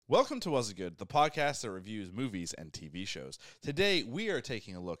Welcome to Was It Good, the podcast that reviews movies and TV shows. Today, we are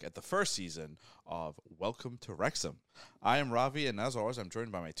taking a look at the first season of Welcome to Wrexham. I am Ravi, and as always, I'm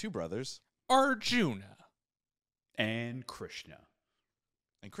joined by my two brothers. Arjuna. And Krishna.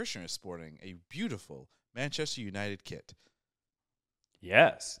 And Krishna is sporting a beautiful Manchester United kit.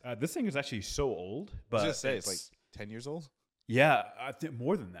 Yes. This thing is actually so old. But I was just say, it's like 10 years old? Yeah, I think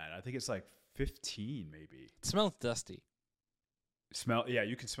more than that. I think it's like 15 maybe. It smells dusty. Yeah,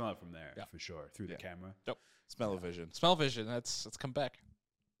 you can smell it from there for sure through the camera. Smell-o-vision. Smell-vision. That's come back.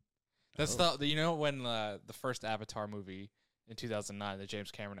 That's the when the first Avatar movie in 2009, the James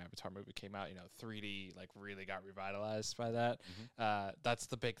Cameron Avatar movie came out. 3D like really got revitalized by that. Mm-hmm. That's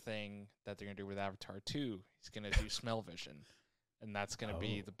the big thing that they're gonna do with Avatar 2. He's gonna do smell-vision. And that's going to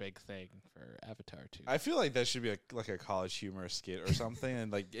be the big thing for Avatar 2. I feel like that should be like a college humor skit or something.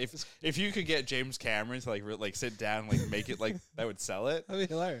 And like if you could get James Cameron to like sit down and like make it like that would sell it. That'd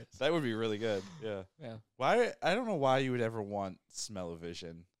be hilarious. That would be really good. Yeah. Yeah. Why? I don't know why you would ever want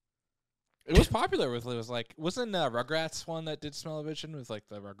smell-o-vision. It was popular with wasn't Rugrats one that did smell-o-vision with like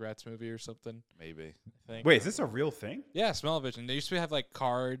the Rugrats movie or something? Maybe. I think. Wait, is this a real thing? Yeah, smell-o-vision. They used to have like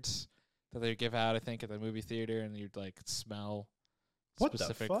cards that they would give out, I think, at the movie theater, and you'd like smell What the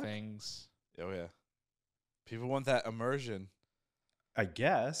specific fuck? things. Oh yeah. People want that immersion. I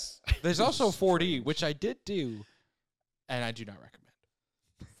guess. There's also 4D, which I did do, and I do not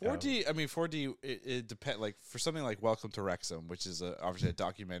recommend. 4D. I mean, 4D. It depends. Like for something like Welcome to Wrexham, which is obviously a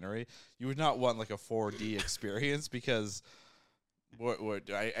documentary, you would not want like a 4D experience because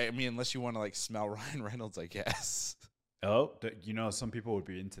I mean, unless you want to like smell Ryan Reynolds, I guess. Oh, some people would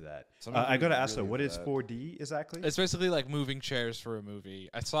be into that. Some people I got to would ask though, really what into is that. 4D exactly? It's basically like moving chairs for a movie.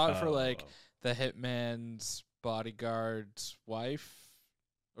 I saw it for like the Hitman's Bodyguard's Wife,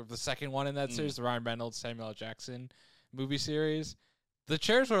 or the second one in that series, the Ryan Reynolds, Samuel L. Jackson movie series. The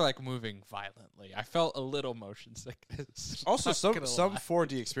chairs were like moving violently. I felt a little motion sickness. Also, Not some gonna lie.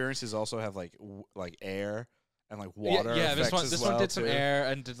 4D experiences also have like air and like water. Yeah, effects this as one well, did some too. air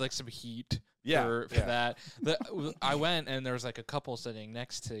and did like some heat. For that. I went and there was like a couple sitting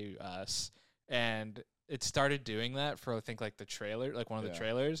next to us, and it started doing that for I think like the trailer, like one of the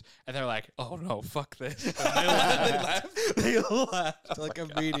trailers, and they're like, "Oh no, fuck this!" And they laughed. They laughed like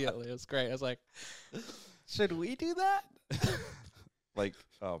immediately. It was great. I was like, "Should we do that?" Like,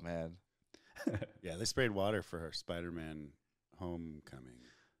 oh man. Yeah, they sprayed water for her Spider-Man Homecoming.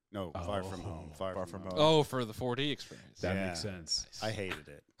 No, Far From Home. Far From Home. Oh, for the 4D experience. That Yeah. makes sense. I hated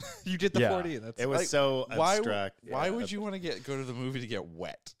it. You did the Yeah. 4D. That's It was Like, so abstract. Why would you want to go to the movie to get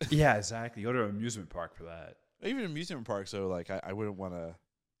wet? Yeah, exactly. Go to an amusement park for that. Even amusement parks, though, like I wouldn't want to,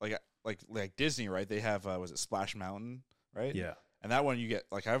 like Disney, right? They have was it Splash Mountain, right? Yeah. And that one you get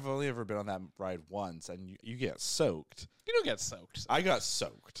like I've only ever been on that ride once, and you get soaked. You don't get soaked. I got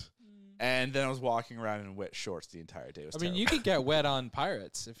soaked, and then I was walking around in wet shorts the entire day. It was I mean, you could get wet on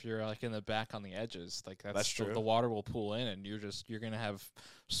Pirates if you're like in the back on the edges. Like that's true. The water will pool in, and you're gonna have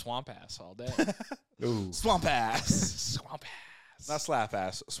swamp ass all day. Ooh. swamp ass, Swamp ass. not slap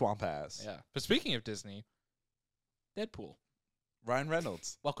ass, swamp ass. Yeah. But speaking of Disney, Deadpool. Ryan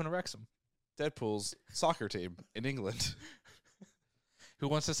Reynolds, Welcome to Wrexham. Deadpool's soccer team in England. Who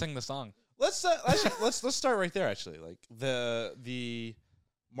wants to sing the song? Let's start right there. Actually, like the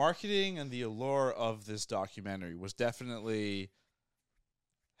marketing and the allure of this documentary was definitely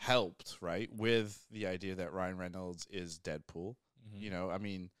helped, right, with the idea that Ryan Reynolds is Deadpool. I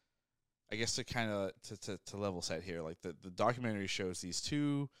mean, I guess to kind of to level set here, like the documentary shows these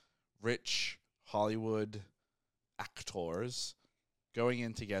two rich Hollywood actors going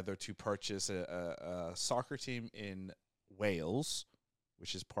in together to purchase a soccer team in Wales,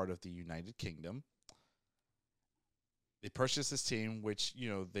 which is part of the United Kingdom. They purchased this team, which,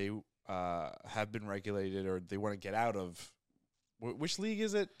 they have been regulated or they want to get out of. Which league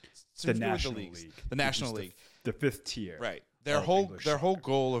is it? The National League. The National League. The fifth tier. Right. Their Whole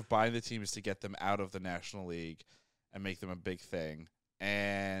goal of buying the team is to get them out of the National League and make them a big thing.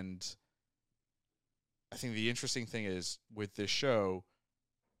 And I think the interesting thing is with this show,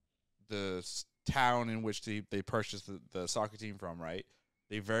 the town in which they purchased the soccer team from, right?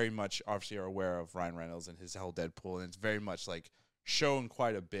 They very much obviously are aware of Ryan Reynolds and his whole Deadpool, and it's very much like shown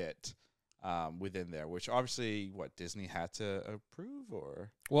quite a bit within there, which obviously Disney had to approve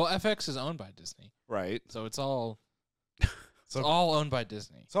or Well, FX is owned by Disney, right. so it's all all owned by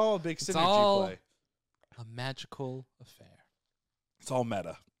Disney. It's all a big synergy all play. a magical affair. It's all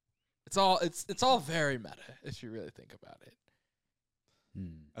meta. It's all very meta if you really think about it.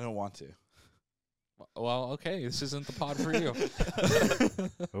 I don't want to. Well, okay, this isn't the pod for you.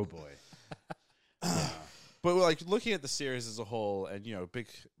 Oh boy. But like looking at the series as a whole, and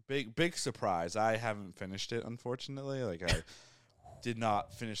big surprise. I haven't finished it, unfortunately. Like I did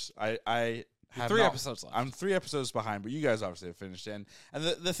not finish. I have 3 episodes left. I'm 3 episodes behind, but you guys obviously have finished it. And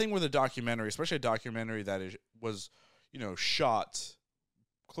the thing with a documentary, especially a documentary that was shot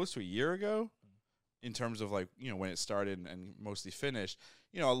close to a year ago, in terms of like when it started and mostly finished.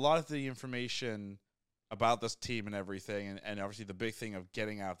 A lot of the information about this team and everything, and obviously the big thing of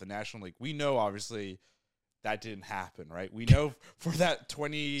getting out of the National League. We know obviously that didn't happen, right? We know for that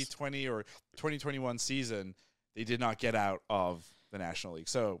 2020 or 2021 season, they did not get out of the National League.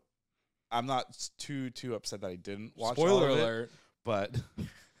 So I'm not too upset that I didn't watch Spoiler all of alert. it. But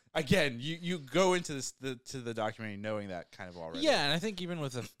again, you go into the documentary knowing that kind of already. Yeah, and I think even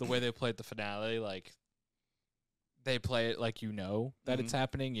with the way they played the finale, like they play it like that it's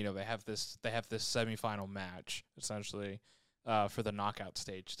happening. They have this semifinal match essentially for the knockout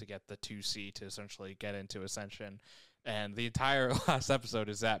stage to get the 2C to essentially get into Ascension, and the entire last episode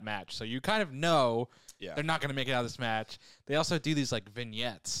is that match. So you kind of know they're not going to make it out of this match. They also do these like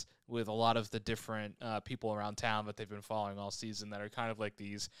vignettes with a lot of the different people around town that they've been following all season that are kind of like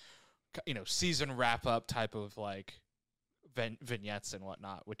these, season wrap up type of like vignettes and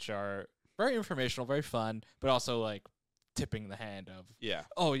whatnot, which are very informational, very fun, but also like tipping the hand of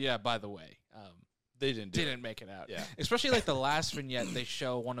oh yeah, by the way, they didn't make it out. Yeah, especially like the last vignette, they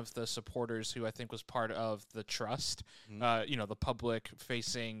show one of the supporters who I think was part of the trust, the public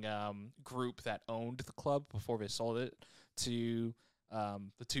facing group that owned the club before they sold it to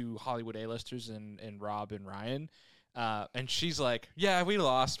the 2 Hollywood A-listers and Rob and Ryan. And she's like, yeah, we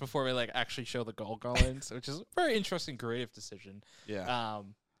lost before we like actually show the goal going, which is a very interesting creative decision. Yeah.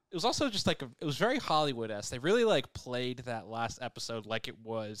 It was also just like it was very Hollywood-esque. They really like played that last episode like it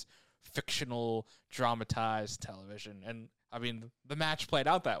was fictional, dramatized television. And I mean, the match played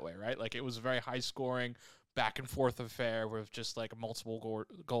out that way, right? Like it was a very high-scoring, back and forth affair with just like multiple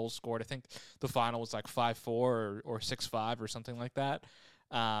goals scored. I think the final was like 5-4 or 6-5 or something like that.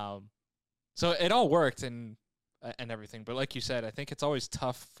 So it all worked and everything. But like you said, I think it's always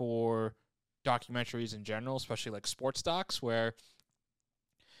tough for documentaries in general, especially like sports docs, where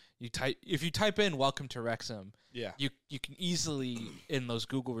if you type in "Welcome to Wrexham," you can easily in those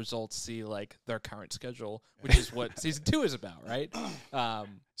Google results see like their current schedule, which is what season 2 is about, right?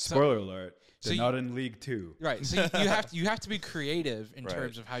 Spoiler alert: they're not in League 2, right? So you have to be creative in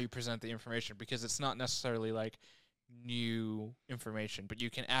terms of how you present the information, because it's not necessarily like new information, but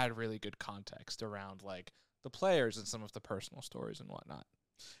you can add really good context around like the players and some of the personal stories and whatnot.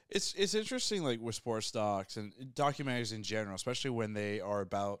 It's interesting, like with sports docs and documentaries in general, especially when they are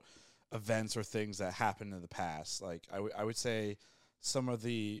about events or things that happened in the past. Like I would say some of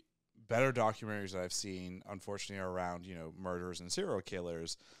the better documentaries that I've seen, unfortunately, are around murderers and serial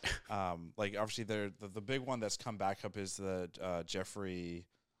killers. Like obviously, the big one that's come back up is the Jeffrey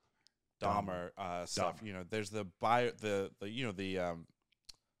Dahmer stuff. There's the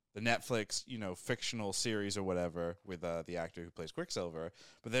Netflix, fictional series or whatever with the actor who plays Quicksilver.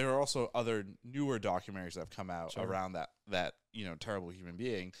 But there are also other newer documentaries that have come out around that terrible human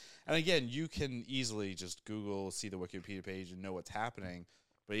being. And again, you can easily just Google, see the Wikipedia page, and know what's happening.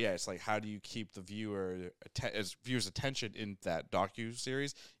 But yeah, it's like, how do you keep the viewer's attention in that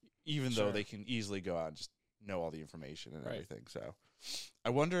docu-series, even though they can easily go out and just know all the information and everything. So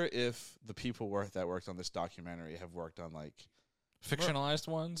I wonder if the people that worked on this documentary have worked on like fictionalized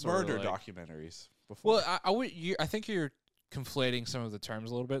ones, murder documentaries before. Well, I think you're conflating some of the terms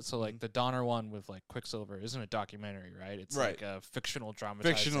a little bit. So like the Donner one with like Quicksilver isn't a documentary, right? It's like a fictional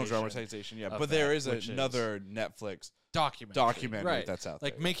dramatization. Yeah. But there is another Netflix documentary that's out there.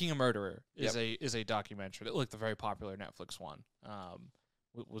 Like Making a Murderer is a documentary. Like the very popular Netflix one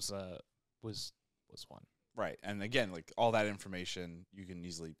was one. Right. And again, like all that information you can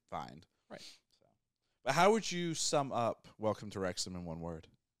easily find. Right. But how would you sum up Welcome to Wrexham in one word?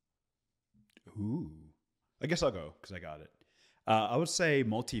 Ooh. I guess I'll go because I got it. I would say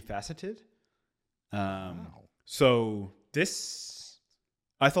multifaceted. Wow. So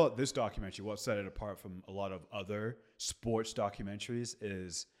I thought this documentary, what set it apart from a lot of other sports documentaries,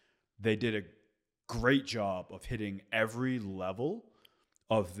 is they did a great job of hitting every level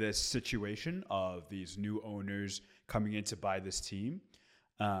of this situation of these new owners coming in to buy this team.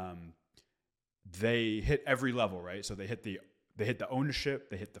 They hit every level, right? So they hit the ownership,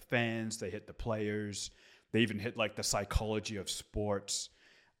 they hit the fans, they hit the players, they even hit like the psychology of sports.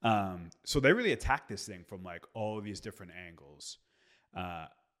 So they really attacked this thing from like all these different angles.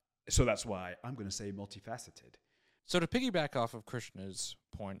 So that's why I'm going to say multifaceted. So to piggyback off of Krishna's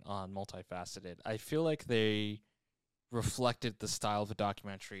point on multifaceted, I feel like they reflected the style of the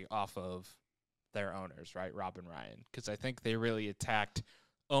documentary off of their owners, right, Rob and Ryan, because I think they really attacked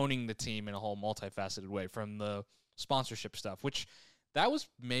owning the team in a whole multifaceted way, from the sponsorship stuff, which that was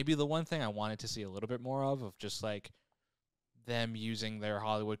maybe the one thing I wanted to see a little bit more of just like them using their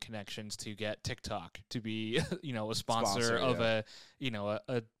Hollywood connections to get TikTok to be, a sponsor of a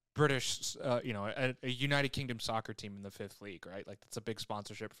British, a United Kingdom soccer team in the 5th league, right? Like that's a big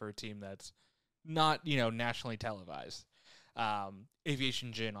sponsorship for a team that's not, nationally televised.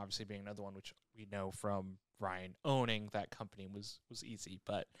 Aviation Gin obviously being another one, which we know from Ryan owning that company was easy.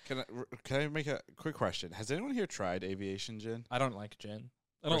 But can I make a quick question? Has anyone here tried Aviation Gin? I don't like gin.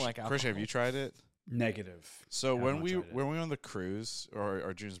 I don't like alcohol. Christian, have you tried it? Negative. So when we were on the cruise,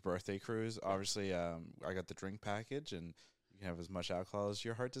 or June's birthday cruise, obviously I got the drink package, and you can have as much alcohol as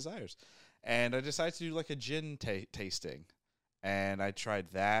your heart desires. And I decided to do like a gin tasting, and I tried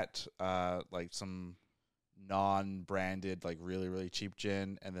that, like some non-branded, like really, really cheap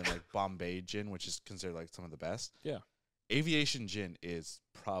gin, and then like Bombay gin, which is considered like some of the best. Yeah. Aviation Gin is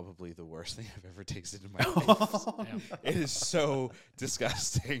probably the worst thing I've ever tasted in my life. It is so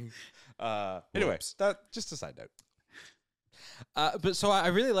disgusting. Anyway, that just a side note. But so I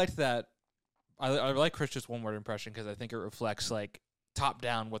really liked that. I like Christian's one-word impression because I think it reflects like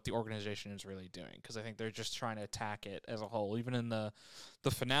top-down what the organization is really doing. Because I think they're just trying to attack it as a whole. Even in the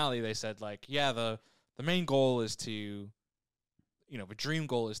finale, they said like, yeah, the main goal is to, the dream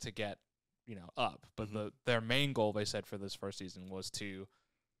goal is to get, up. But their main goal, they said, for this first season was to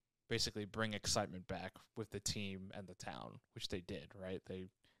basically bring excitement back with the team and the town, which they did, right? They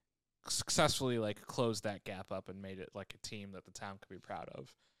successfully like closed that gap up and made it like a team that the town could be proud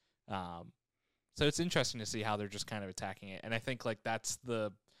of. So it's interesting to see how they're just kind of attacking it. And I think like I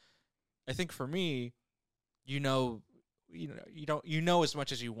think for me, you know as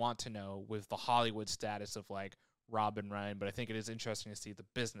much as you want to know with the Hollywood status of like Rob and Ryan, but I think it is interesting to see the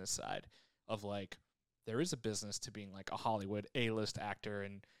business side of like there is a business to being like a Hollywood A-list actor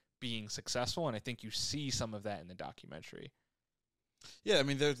and being successful, and I think you see some of that in the documentary. Yeah, I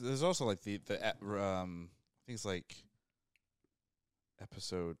mean there's also like the things like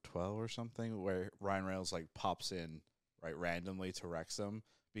episode 12 or something where Ryan Reynolds like pops in right randomly to Wrexham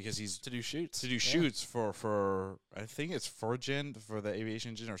because he's to do shoots for I think it's for the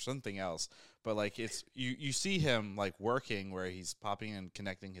Aviation Gin or something else, but like it's you see him like working where he's popping and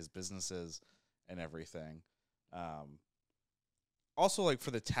connecting his businesses and everything. Also like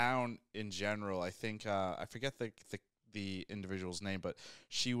for the town in general, I think I forget the individual's name, but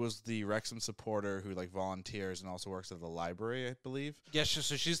she was the Wrexham supporter who like volunteers and also works at the library, I believe. Yeah,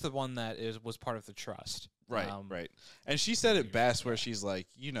 so she's the one that was part of the trust. Right, right. And she said it best where she's like,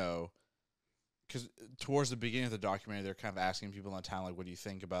 because towards the beginning of the documentary, they're kind of asking people in the town, like, what do you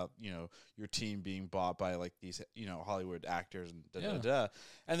think about, your team being bought by like these, Hollywood actors and da-da-da.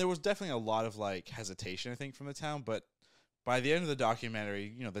 And there was definitely a lot of like hesitation, I think, from the town. But by the end of the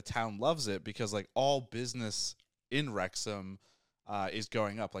documentary, the town loves it because like all business in Wrexham is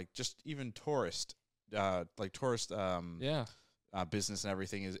going up. Like just even tourist business and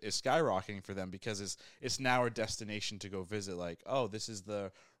everything is skyrocketing for them because it's now a destination to go visit. Like, oh, this is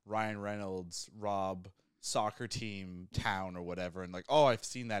the Ryan Reynolds, Rob soccer team town or whatever. And like, oh, I've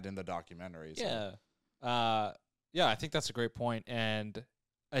seen that in the documentary. So. Yeah. I think that's a great point. And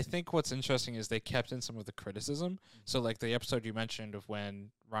I think what's interesting is they kept in some of the criticism. So like the episode you mentioned of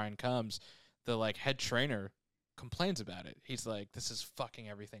when Ryan comes, the like head trainer complains about it. He's like, this is fucking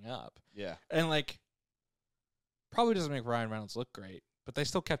everything up. Yeah. And like, probably doesn't make Ryan Reynolds look great, but they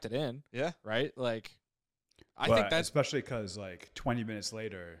still kept it in. Yeah. Right? Like, I think that's... Especially because, like, 20 minutes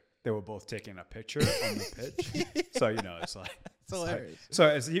later, they were both taking a picture on the pitch. So, it's like... It's hilarious. So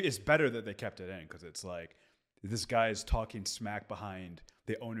it's better that they kept it in because it's like, this guy is talking smack behind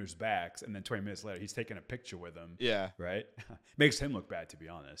the owner's backs, and then 20 minutes later, he's taking a picture with them. Yeah. Right? Makes him look bad, to be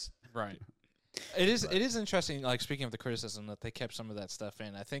honest. Right. It is interesting, like, speaking of the criticism, that they kept some of that stuff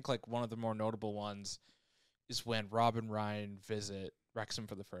in. I think, like, one of the more notable ones is when Rob and Ryan visit Wrexham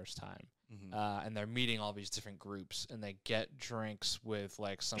for the first time. Mm-hmm. And they're meeting all these different groups, and they get drinks with,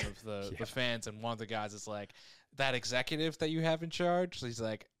 like, some of the fans, and one of the guys is like, that executive that you have in charge? So he's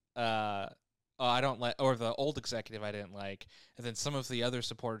like, I don't like, or the old executive I didn't like. And then some of the other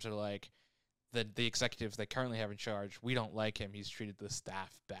supporters are like, the executive they currently have in charge, we don't like him. He's treated the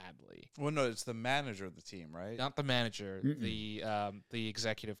staff badly. Well, no, it's the manager of the team, right? Not the manager, the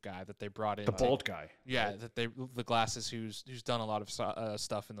executive guy that they brought in. The bald guy. Yeah, right? the glasses who's done a lot of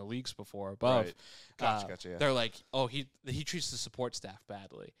stuff in the leagues before above. Right. Gotcha. Yeah. They're like, oh, he treats the support staff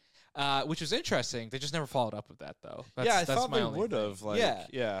badly. Which was interesting. They just never followed up with that, though. I thought they would have. Like,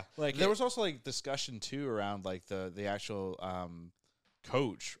 yeah. Like there was also like discussion too around like the actual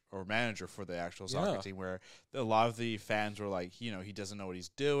coach or manager for the actual soccer team, where a lot of the fans were like, he doesn't know what he's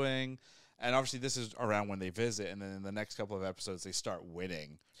doing. And obviously this is around when they visit, and then in the next couple of episodes they start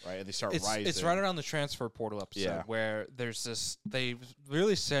winning, right? And they start rising. It's right around the transfer portal episode where there's this, they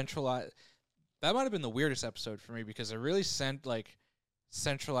really centralize. That might have been the weirdest episode for me because they really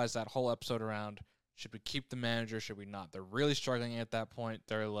centralized that whole episode around, should we keep the manager, should we not? They're really struggling at that point.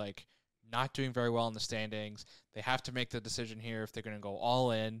 They're like not doing very well in the standings. They have to make the decision here if they're going to go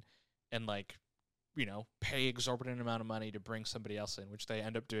all in and pay exorbitant amount of money to bring somebody else in, which they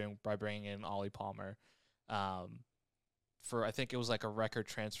end up doing by bringing in Ollie Palmer. For I think it was like a record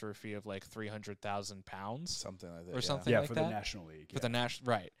transfer fee of like £300,000, something like that, or something like for that. the National League. For the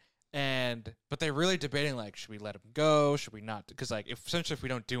national, right? But they're really debating like, should we let him go? Should we not? Because like, if we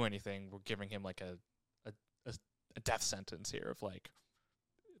don't do anything, we're giving him like a death sentence here of like,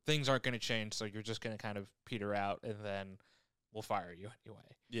 things aren't going to change, so you're just going to kind of peter out, and then we'll fire you anyway.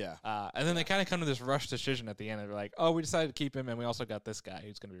 Yeah. And then they kind of come to this rush decision at the end. And they're like, oh, we decided to keep him, and we also got this guy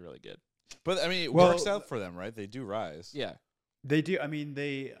who's going to be really good. But, I mean, it works out for them, right? They do rise. Yeah. They do. I mean,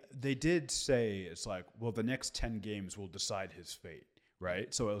 they did say it's like, well, the next 10 games will decide his fate,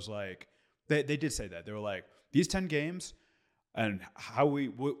 right? So it was like, they did say that. They were like, these 10 games, and how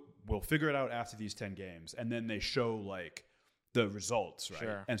we'll figure it out after these 10 games. And then they show, like, the results, right?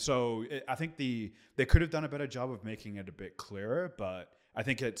 Sure. And so I think they could have done a better job of making it a bit clearer, but I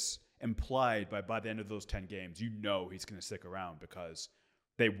think it's implied by the end of those 10 games, he's going to stick around because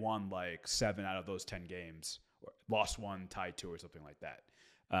they won like 7 out of those 10 games, or lost 1, tied 2, or something like that.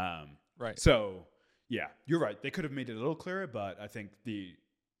 Right. So yeah, you're right. They could have made it a little clearer, but I think the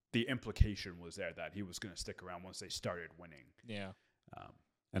implication was there that he was going to stick around once they started winning. Yeah.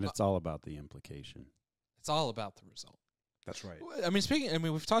 And it's all about the implication. It's all about the result. That's right. I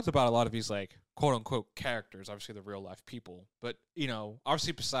mean, we've talked about a lot of these like quote unquote characters, obviously the real life people, but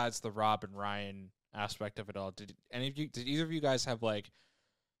obviously besides the Rob and Ryan aspect of it all, did either of you guys have like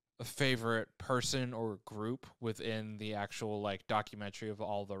a favorite person or group within the actual like documentary of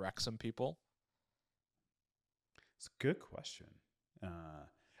all the Wrexham people? It's a good question.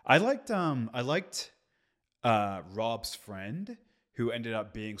 I liked Rob's friend, who ended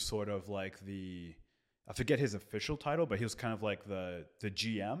up being sort of like I forget his official title, but he was kind of like the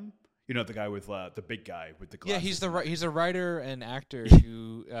GM. The guy with the big guy with the glasses. Yeah, he's a writer and actor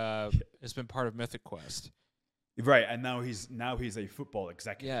who has been part of Mythic Quest. Right, and now he's a football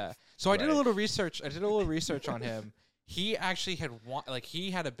executive. Yeah. So I did a little research. On him. He actually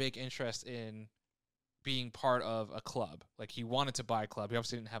he had a big interest in being part of a club. Like he wanted to buy a club. He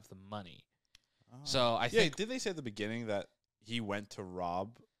obviously didn't have the money. Oh. So I think did they say at the beginning that he went to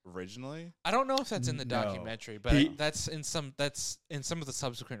Rob originally? I don't know if that's in the documentary, but that's in some of the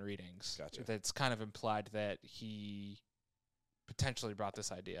subsequent readings. Gotcha. That's kind of implied that he potentially brought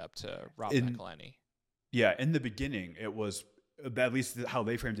this idea up to Rob McElhenney. Yeah, in the beginning, it was at least how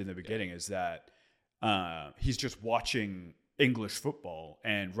they framed it in the beginning is that he's just watching English football,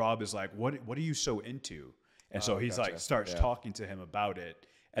 and Rob is like, "What are you so into?" And so he's like starts talking to him about it,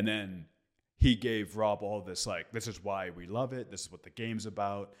 and then he gave Rob all this, like, this is why we love it. This is what the game's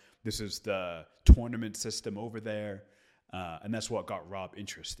about. This is the tournament system over there. And that's what got Rob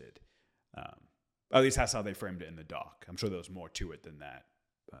interested. At least that's how they framed it in the doc. I'm sure there was more to it than that.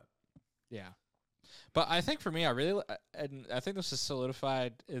 But yeah. But I think for me, I think this is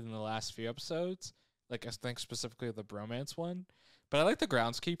solidified in the last few episodes. Like, I think specifically the bromance one. But I like the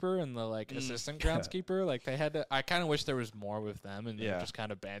groundskeeper and the like assistant groundskeeper. Like I kind of wish there was more with them and just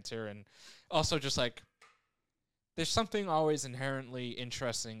kind of banter, and also just like there's something always inherently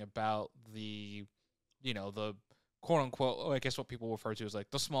interesting about the quote unquote, I guess what people refer to as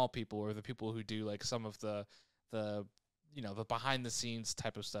like the small people or the people who do like some of the the behind the scenes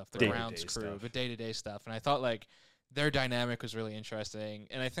type of stuff, the grounds crew, the day-to-day stuff. And I thought like their dynamic was really interesting.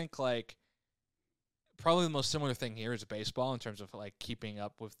 And I think like probably the most similar thing here is baseball in terms of like keeping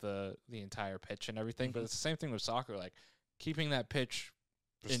up with the entire pitch and everything. Mm-hmm. But it's the same thing with soccer. Like keeping that pitch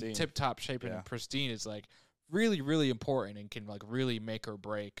pristine, in tip-top shape and pristine is like really, really important and can like really make or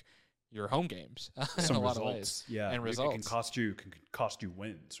break your home games in a lot of ways. Yeah, and results. It can cost you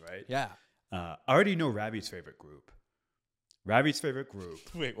wins, right? Yeah. I already know Ravi's favorite group. Ravi's favorite group.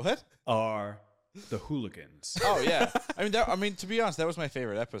 Wait, what? Are the hooligans. Oh yeah, I mean, to be honest, that was my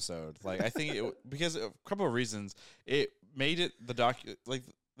favorite episode. Like, I think because of a couple of reasons, it made it like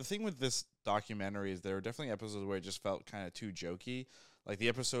the thing with this documentary is there were definitely episodes where it just felt kind of too jokey. Like the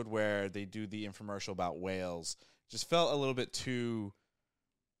episode where they do the infomercial about Wales just felt a little bit too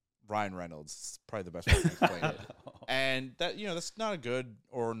Ryan Reynolds. It's probably the best way to explain it. And that that's not a good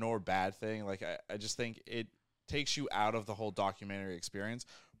or nor bad thing. Like I just think it takes you out of the whole documentary experience.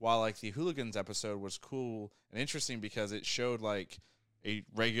 While like the Hooligans episode was cool and interesting because it showed like a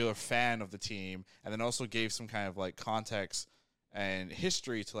regular fan of the team, and then also gave some kind of like context and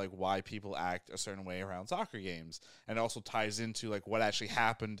history to like why people act a certain way around soccer games, and also ties into like what actually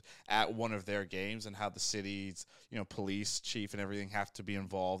happened at one of their games and how the city's, you know, police chief and everything have to be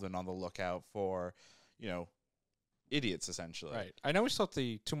involved and on the lookout for, you know, idiots essentially. Right. I know we still have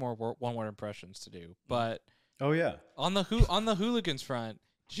the 2 more one-word impressions to do, but Oh yeah. on the Hooligans front,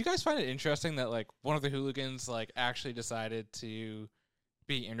 did you guys find it interesting that like one of the Hooligans like actually decided to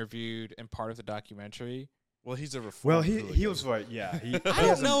be interviewed and part of the documentary? Well, he's a reformed Well, hooligan. he was right. Yeah. I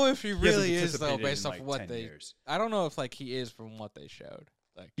don't know if he really is though, participated based in, off like, what 10 they. years. I don't know if like he is from what they showed.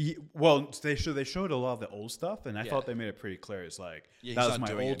 Like, Well, they showed a lot of the old stuff, and I Yeah. thought they made it pretty clear. It's like Yeah, that he's was not my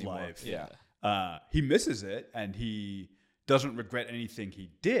doing it old anymore. life. Yeah. He misses it, and he doesn't regret anything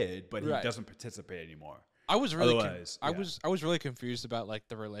he did, but Right. he doesn't participate anymore. I was really, Otherwise, I yeah. was really confused about like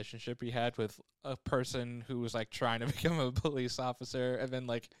the relationship he had with a person who was like trying to become a police officer, and then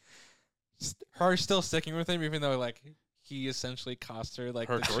like her still sticking with him, even though like he essentially cost her like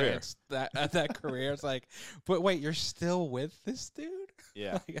Her the career. chance that career. It's like, but wait, you're still with this dude?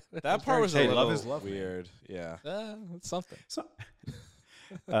 Yeah. Like, That part was a Hey, little love is love, man. weird. Yeah. it's something. So,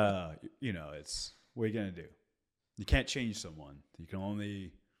 you know, it's what are you gonna do? You can't change someone. You can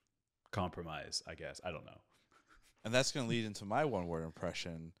only compromise, I guess. I don't know. And that's going to lead into my one-word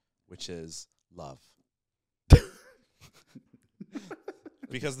impression, which is love.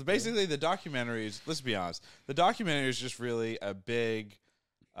 Because basically the documentary is, let's be honest, the documentary is just really a big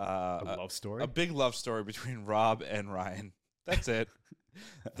A love story. a big love story between Rob and Ryan. That's it.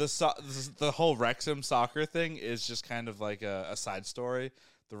 The whole Wrexham soccer thing is just kind of like a side story.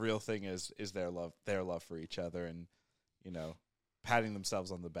 The real thing is their love for each other, and, you know, patting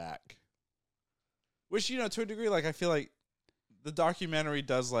themselves on the back. Which, you know, to a degree, like, I feel like the documentary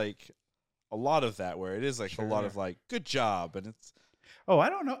does like a lot of that, where it is like a lot of like good job, and it's Oh, I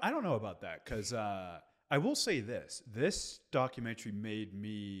don't know. I don't know about that because I will say this: this documentary made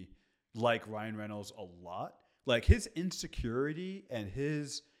me like Ryan Reynolds a lot. Like his insecurity and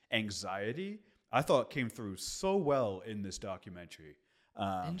his anxiety, I thought came through so well in this documentary.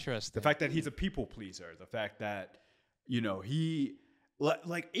 Interesting. The fact that he's a people pleaser, the fact that, you know, he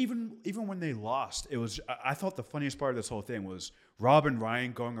like even when they lost, it was I thought the funniest part of this whole thing was Rob and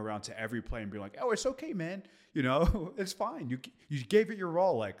Ryan going around to every play and being like, "Oh, it's okay, man. You know, it's fine. You gave it your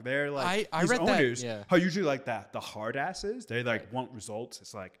all." Like they're like I these read that, owners yeah. how usually like that the hard asses, they like want results.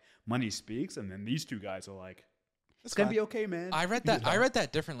 It's like money speaks, and then these two guys are like, "It's gonna be okay, man." I read that. I read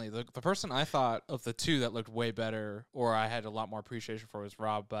that differently. The person I thought of the two that looked way better, or I had a lot more appreciation for, was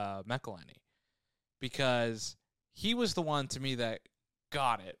Rob McElhenney, because he was the one to me that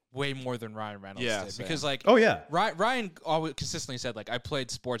got it way more than Ryan Reynolds Yeah, did. same. Because like, Oh yeah, Ryan always consistently said like, I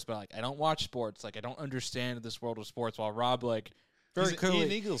played sports, but like I don't watch sports. Like I don't understand this world of sports. While Rob like very clearly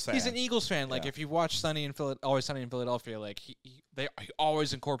an Eagles fan. he's an Eagles fan. Like Yeah. if you watch Always Sunny in Philadelphia, like he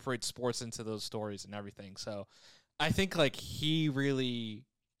always incorporates sports into those stories and everything. So I think like he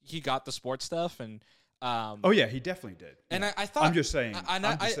got the sports stuff, and oh yeah, he definitely did. and Yeah. I thought I'm just saying. I-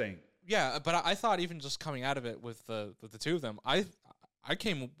 I'm just saying. yeah, but I thought even just coming out of it with the two of them, I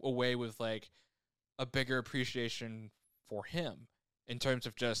came away with like a bigger appreciation for him in terms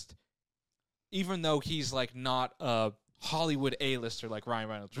of just, even though he's like not a Hollywood A-lister like Ryan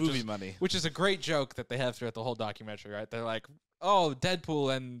Reynolds, movie money. which is a great joke that they have throughout the whole documentary, right? They're like, oh,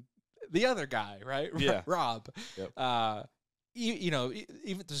 Deadpool and the other guy, right? Yeah. Rob. Yep. You know,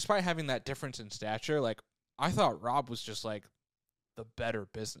 even despite having that difference in stature, like I thought Rob was just like the better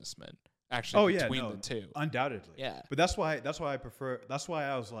businessman. Actually, Oh yeah, between no, the two. undoubtedly. Yeah. But that's why I prefer. That's why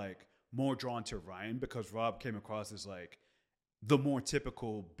I was like more drawn to Ryan, because Rob came across as like the more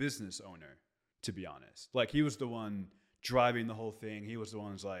typical business owner. To be honest, like he was the one driving the whole thing. He was the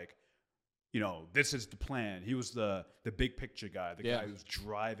one who's like, you know, this is the plan. He was the big picture guy, the guy who's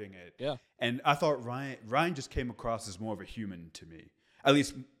driving it. Yeah. And I thought Ryan just came across as more of a human to me, at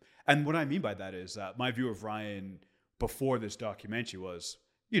least. And what I mean by that is that my view of Ryan before this documentary was,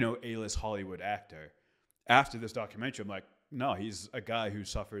 you know, A-list Hollywood actor. After this documentary, I'm like, no, he's a guy who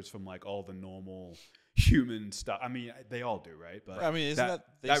suffers from like all the normal human stuff. I mean, they all do, right? But I mean, isn't that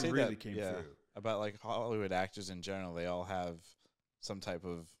they that say really that, came yeah, through. about like Hollywood actors in general? They all have some type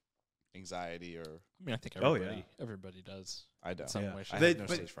of anxiety, or I mean, I think Oh, yeah. everybody does. I don't. Some Yeah. way, shape, I They, have no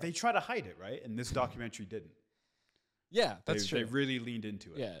but stage fright. they try to hide it, right? And this documentary didn't. Yeah, that's They true. really leaned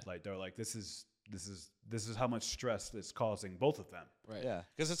into it. Yeah. Like they're like, this is how much stress it's causing both of them. Right. Yeah,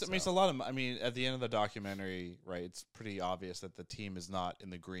 because it's. I mean, it's a lot of. I mean, at the end of the documentary, right? It's pretty obvious that the team is not in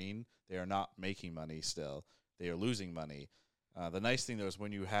the green. They are not making money still. they are losing money. The nice thing, though, is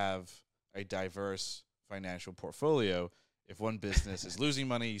when you have a diverse financial portfolio, if one business is losing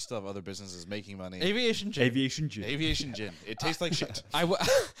money, you still have other businesses making money. Aviation gin. Aviation gin. Aviation gin. It tastes like shit. I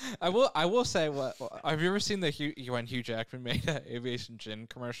will say, what have you ever seen when Hugh Jackman made an aviation gin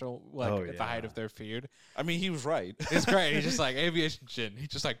commercial, at the height of their feud? I mean, he was right. It's great. He's just like, aviation gin. He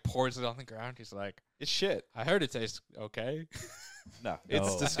just like pours it on the ground. He's like, it's shit. I heard it tastes okay. No,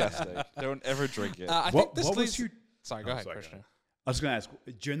 it's disgusting. Don't ever drink it. I think this leads. Sorry, go ahead, Krishna. I was going to ask,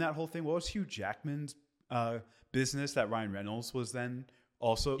 during that whole thing, what was Hugh Jackman's business that Ryan Reynolds was then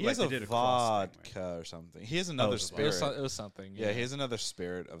also? He has a vodka or something. He has another spirit. It was something. Yeah, he has another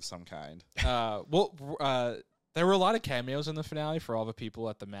spirit of some kind. There were a lot of cameos in the finale for all the people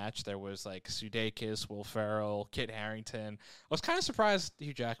at the match. There was like Sudeikis, Will Ferrell, Kit Harington. I was kind of surprised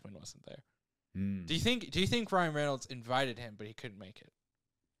Hugh Jackman wasn't there. Do you think Ryan Reynolds invited him, but he couldn't make it?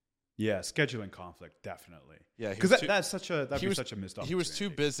 Yeah, scheduling conflict, definitely. Yeah, because that'd be such a missed opportunity. He was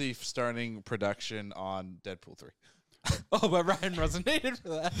too busy starting production on Deadpool 3. Oh, but Ryan resonated for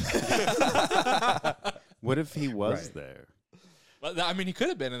that. What if he was there? Well, I mean, he could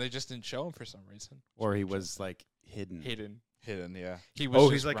have been, and they just didn't show him for some reason. Or he was like hidden. Yeah. He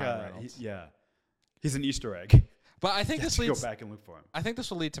was. He's like he's an Easter egg. But I think this leads. Go back and look for him. I think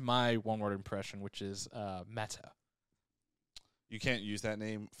this will lead to my one-word impression, which is meta. You can't use that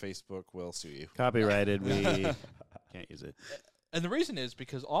name. Facebook will sue you. Copyrighted. We can't use it. And the reason is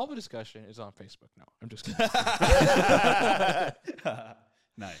because all the discussion is on Facebook. No, I'm just kidding.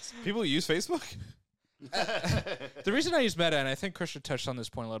 Nice. People use Facebook? The reason I use meta, and I think Christian touched on this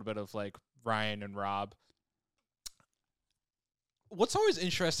point a little bit of like Ryan and Rob. What's always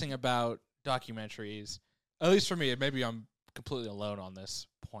interesting about documentaries, at least for me, maybe I'm completely alone on this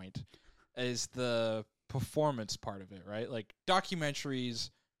point, is the performance part of it, right? Like documentaries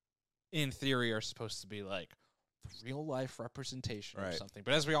in theory are supposed to be like the real life representation of something.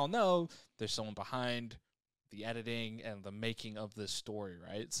 But as we all know, there's someone behind the editing and the making of this story,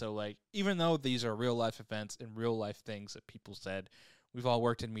 right? So like even though these are real life events and real life things that people said, we've all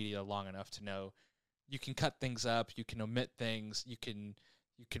worked in media long enough to know you can cut things up, you can omit things, you can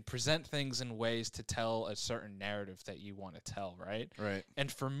present things in ways to tell a certain narrative that you want to tell, right? Right. And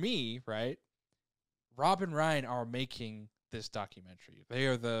for me, right, Rob and Ryan are making this documentary. They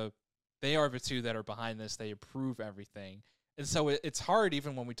are the two that are behind this. They approve everything. And so it's hard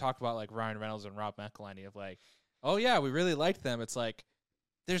even when we talk about like Ryan Reynolds and Rob McElhenney of like, oh yeah, we really liked them. It's like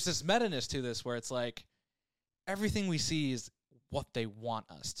there's this meta-ness to this where it's like everything we see is what they want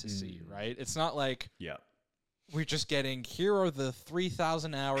us to see, right? It's not like we're just getting, here are the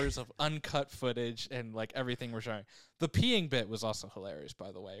 3,000 hours of uncut footage and like everything we're showing. The peeing bit was also hilarious,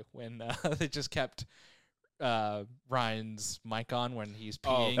 by the way, when they just kept Ryan's mic on when he's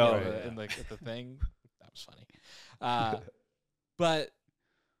peeing in the thing. That was funny. But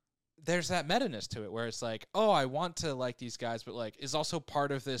there's that meta-ness to it where it's like, oh, I want to like these guys, but like is also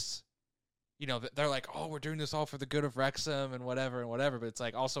part of this, you know, they're like, oh, we're doing this all for the good of Wrexham and whatever. But it's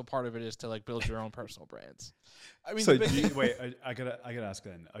like also part of it is to like build your own personal brands. I mean, so wait, I gotta ask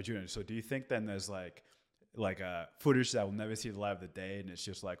then, Arjuna. So do you think then there's like footage that we'll never see the light of the day, and it's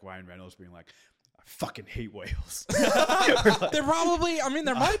just like Ryan Reynolds being like, I fucking hate Wales. There probably, I mean,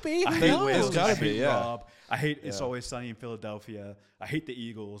 there might be. I hate Wales. Gotta be, yeah. Rob. I hate It's Always Sunny in Philadelphia. I hate the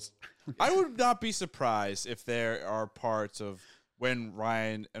Eagles. I would not be surprised if there are parts of when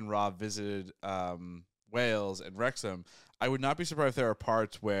Ryan and Rob visited Wales and Wrexham. I would not be surprised if there are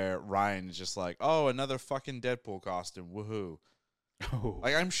parts where Ryan is just like, oh, another fucking Deadpool costume. Woohoo. Oh,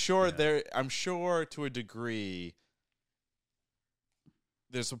 like I'm sure to a degree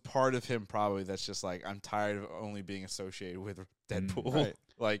there's a part of him probably that's just like, I'm tired of only being associated with Deadpool. Right.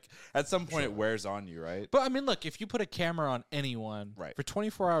 Like at some point it wears on you, right? But I mean, look, if you put a camera on anyone for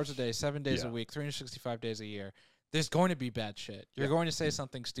 24 hours a day, 7 days a week, 365 days a year, there's going to be bad shit. You're going to say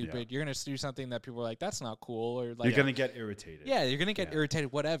something stupid. You're going to do something that people are like, that's not cool. Or like, you're going to get irritated. Yeah, you're going to get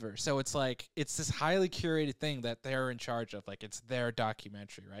irritated, whatever. So it's like, it's this highly curated thing that they're in charge of. Like, it's their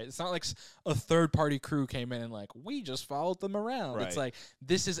documentary, right? It's not like a third-party crew came in and like, we just followed them around. Right. It's like,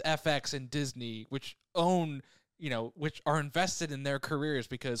 this is FX and Disney, which own, you know, which are invested in their careers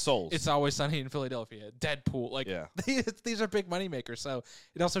because It's Always Sunny in Philadelphia, Deadpool. Like, these are big moneymakers. So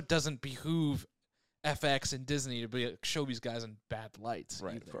it also doesn't behoove FX and Disney to show these guys in bad lights.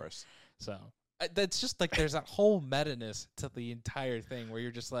 Right, either. of course. So that's just like there's that whole meta-ness to the entire thing where you're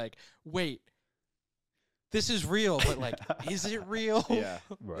just like, wait, this is real, but like, is it real? Yeah,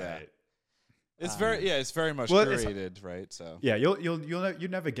 right. Yeah. It's very much curated, right? So yeah, you'll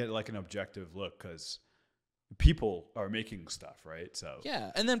never get like an objective look because people are making stuff, right? So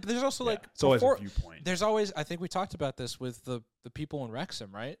Yeah, and then there's also like it's always a viewpoint. There's always, I think we talked about this with the people in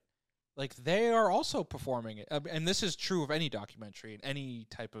Wrexham, right? Like they are also performing it, and this is true of any documentary and any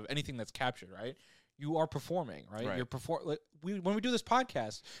type of anything that's captured, right? You are performing, right? Right. You're like when we do this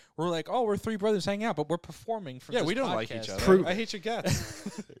podcast, we're like, oh, we're three brothers hanging out, but we're performing for this we don't podcast. like each other. Prove I hate your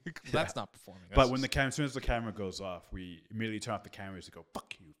guts. That's not performing. But when as soon as the camera goes off, we immediately turn off the cameras and go,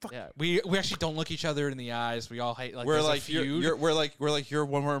 "Fuck you, fuck we actually don't look each other in the eyes. We all hate. Like we're there's a like feud. we're like your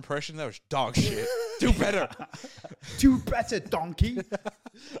one more impression. That was dog shit. Do better. Do better, donkey."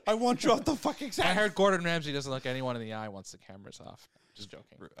 I want you off the fucking set. I heard Gordon Ramsay doesn't look anyone in the eye once the camera's off. Just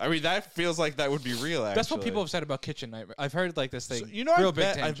joking. I mean, that feels like that would be real. Actually. That's what people have said about Kitchen Nightmare. I've heard like this thing. So, you know, real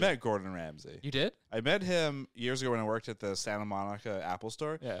I've met Gordon Ramsay. You did? I met him years ago when I worked at the Santa Monica Apple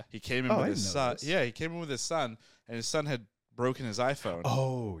Store. Yeah. He came in with his son. Yeah, he came in with his son, and his son had broken his iPhone.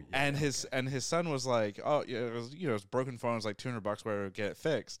 Oh, yeah. And his son was like, "Oh, yeah, it was it's broken phone. It was like $200 where to get it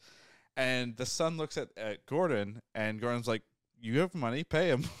fixed." And the son looks at Gordon, and Gordon's like, "You have money, pay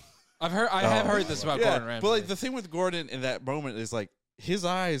him." I have heard this about Gordon Ramsay. But like the thing with Gordon in that moment is like his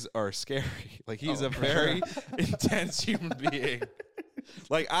eyes are scary. Like he's a very intense human being.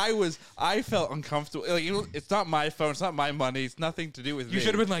 Like I felt uncomfortable. Like it's not my phone. It's not my money. It's nothing to do with me. You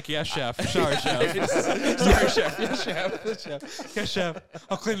should have been like, "Yes, chef. Sorry, chef. Sorry, chef. Yes, chef. Yes, chef. Yes, chef.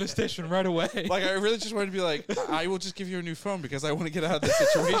 I'll clean the station right away." Like I really just wanted to be like, I will just give you a new phone because I want to get out of this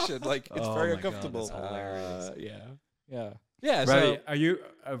situation. Like it's very uncomfortable. God, that's hilarious. Yeah. Right? So Are you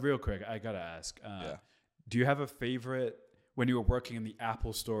real quick? I gotta ask. Do you have a favorite when you were working in the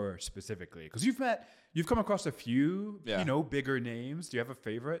Apple Store specifically? Because you've come across a few, bigger names. Do you have a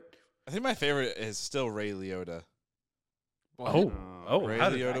favorite? I think my favorite is still Ray Liotta. Ray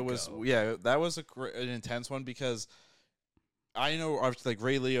Liotta was that was an intense one because I know obviously like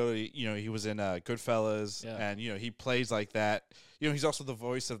Ray Liotta, he was in Goodfellas, and he plays like that. He's also the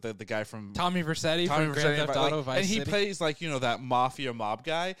voice of the guy from Tommy Vercetti from Grand Theft Auto Vice and he City. plays like that mafia mob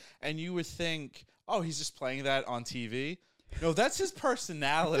guy, and you would think, oh, he's just playing that on TV. No, that's his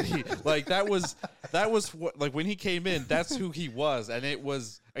personality. Like that was what, like when he came in, that's who he was, and it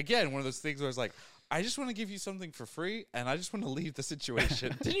was again one of those things where it's like, I just want to give you something for free, and I just want to leave the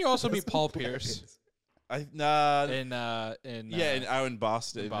situation. Didn't you also meet Paul Pierce? In Boston. In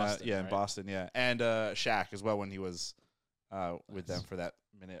Boston, right? in Boston, and Shaq as well when he was with them for that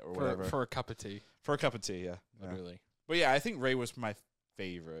minute or whatever for a cup of tea. For a cup of tea, yeah, Literally. But yeah, I think Ray was my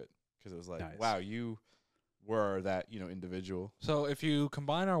favorite because it was like, wow, you were that individual. So if you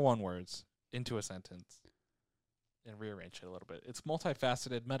combine our one words into a sentence and rearrange it a little bit, it's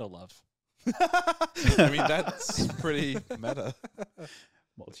multifaceted meta love. I mean, that's pretty meta.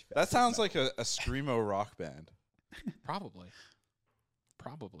 That sounds like a screamo rock band. Probably.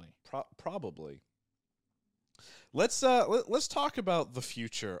 Probably. Let's talk about the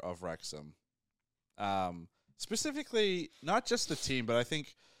future of Wrexham. Specifically, not just the team, but I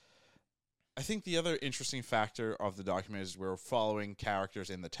think the other interesting factor of the document is we're following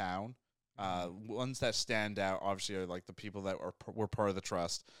characters in the town. Ones that stand out, obviously, are like the people that were part of the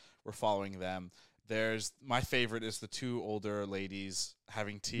trust. We're following them. My favorite is the two older ladies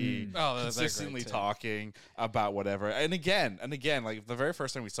having tea, consistently talking about whatever. And again, like the very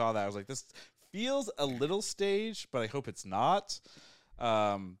first time we saw that, I was like, this feels a little staged, but I hope it's not,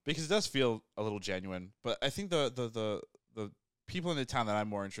 because it does feel a little genuine. But I think the people in the town that I'm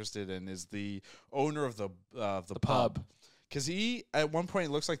more interested in is the owner of the pub. Because at one point,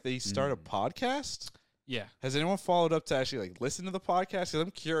 it looks like they start a podcast. Yeah. Has anyone followed up to actually like listen to the podcast? Because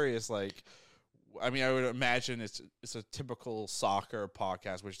I'm curious. Like, I mean, I would imagine it's a typical soccer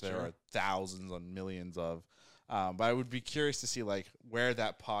podcast, which there are thousands and millions of. But I would be curious to see like where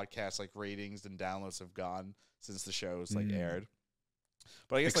that podcast like ratings and downloads have gone since the show's like aired.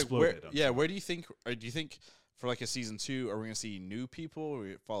 But I guess Exploded, where do you think? Or do you think for like a season 2, are we going to see new people? Or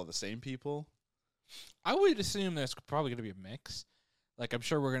we follow the same people? I would assume there's probably going to be a mix. Like, I'm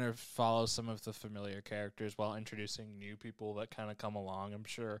sure we're going to follow some of the familiar characters while introducing new people that kind of come along. I'm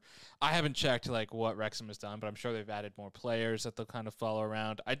sure. I haven't checked, like, what Wrexham has done, but I'm sure they've added more players that they'll kind of follow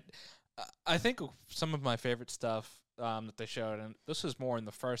around. I think some of my favorite stuff that they showed, and this was more in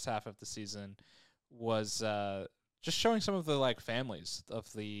the first half of the season, was just showing some of the, like, families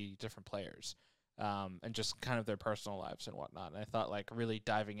of the different players and just kind of their personal lives and whatnot. And I thought, like, really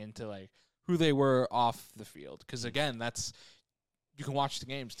diving into, like, who they were off the field. Because, again, you can watch the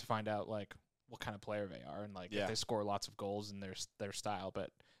games to find out, like, what kind of player they are and, like, if they score lots of goals in their style. But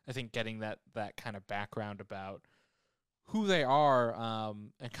I think getting that kind of background about who they are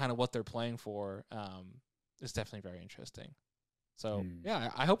and kind of what they're playing for is definitely very interesting. So, yeah,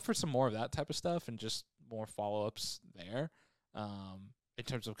 I hope for some more of that type of stuff and just more follow-ups there. In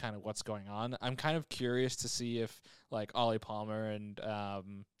terms of kind of what's going on, I'm kind of curious to see if like Ollie Palmer and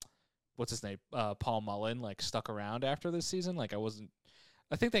what's his name, Paul Mullen, like stuck around after this season. Like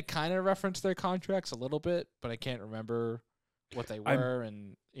I think they kind of referenced their contracts a little bit, but I can't remember what they were,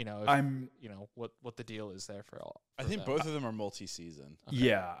 and what the deal is there for all. I think both of them are multi-season. Okay.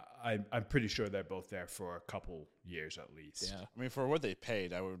 Yeah, I'm pretty sure they're both there for a couple years at least. Yeah, I mean, for what they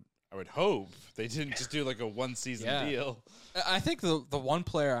paid, I would hope they didn't just do like a 1-season deal. I think the one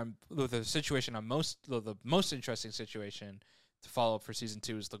player the most interesting situation to follow up for season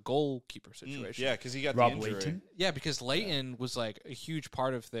 2 is the goalkeeper situation. Yeah, because he got Rob the injury. Layton? Yeah, because Layton was like a huge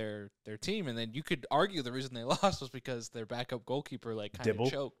part of their team, and then you could argue the reason they lost was because their backup goalkeeper like kind of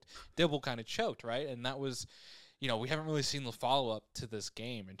choked. Dibble kind of choked, right? And that was, we haven't really seen the follow up to this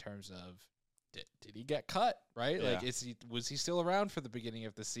game in terms of did he get cut, right? Yeah. Like was he still around for the beginning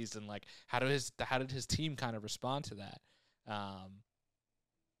of the season? Like how did his team kind of respond to that?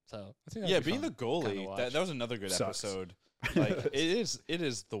 So I think being the goalie, that was another good episode. Like it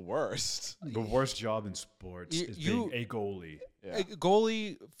is the worst. The worst job in sports is being a goalie. Yeah. A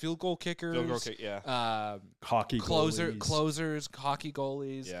goalie, field goal kickers, hockey closers, hockey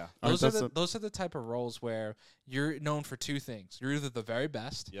goalies. Yeah, those are the type of roles where you're known for two things. You're either the very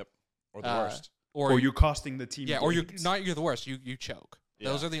best, or the worst, or you're costing the team. Yeah, games. or you're the worst. You choke. Yeah.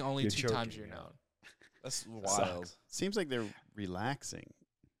 Those are the only two choking, times you're known. That's wild. Seems like they're relaxing.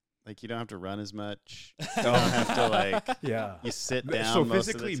 Like you don't have to run as much. You don't have to you sit down. So most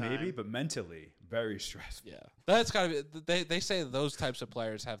physically of the time. maybe, but mentally very stressful. Yeah, that's gotta be. They say those types of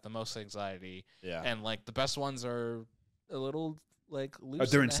players have the most anxiety. Yeah, and like the best ones are a little like loose.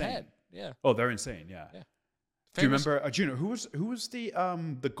 They're in insane. The head. Yeah. Oh, they're insane. Yeah. Yeah. Do you remember, Juno? Who was the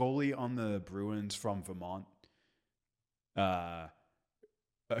goalie on the Bruins from Vermont?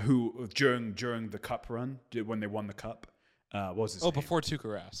 Who during the cup run when they won the cup? What was his name? Before Tuukka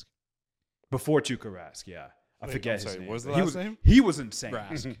Rask. Before Tuukka Rask, yeah. I forget his name. What was the last name? He was insane.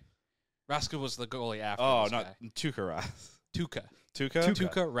 Rask. Rask was the goalie after. Oh, this not guy. Tuukka Rask. Tuukka.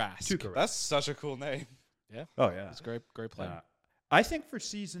 Tuukka Rask. Tuukka Rask. That's such a cool name. Yeah. Oh yeah. It's a great play. I think for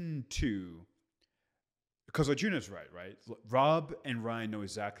season 2, because Arjuna's right? Rob and Ryan know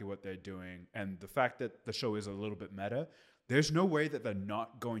exactly what they're doing, and the fact that the show is a little bit meta, there's no way that they're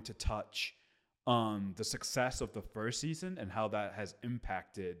not going to touch on the success of the first season and how that has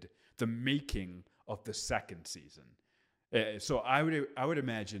impacted the making of the second season. So I would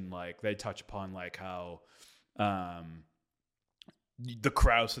imagine like they touch upon like how the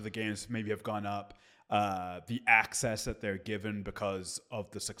crowds to the games maybe have gone up. The access that they're given because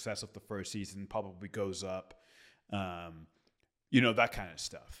of the success of the first season probably goes up. That kind of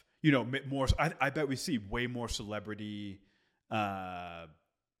stuff. More. I bet we see way more celebrity.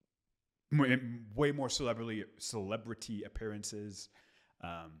 Way more celebrity appearances.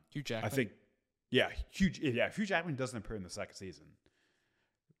 Hugh Jackman. I think, Hugh Jackman doesn't appear in the second season.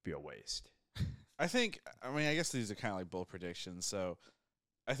 It'd be a waste. I guess these are kind of like bold predictions. So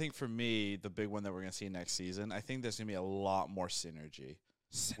I think for me, the big one that we're going to see next season, I think there's going to be a lot more synergy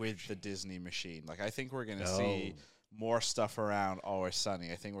with the Disney machine. Like, I think we're going to see more stuff around Always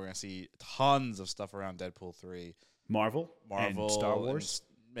Sunny. I think we're going to see tons of stuff around Deadpool 3. Marvel, and Star Wars.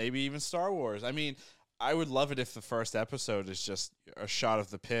 Maybe even Star Wars. I mean, I would love it if the first episode is just a shot of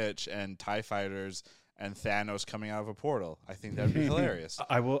the pitch and TIE fighters and Thanos coming out of a portal. I think that would be hilarious.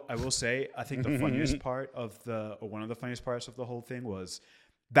 I will say, I think the funniest part of one of the funniest parts of the whole thing was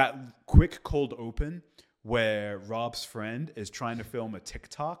that quick cold open where Rob's friend is trying to film a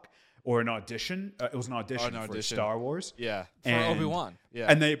TikTok or an audition. It was an audition for Star Wars. Yeah. For Obi-Wan. Yeah.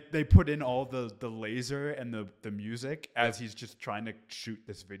 And they put in all the laser and the music as he's just trying to shoot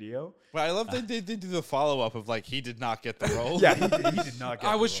this video. But I love that they did do the follow-up of, like, he did not get the role. Yeah, he did not get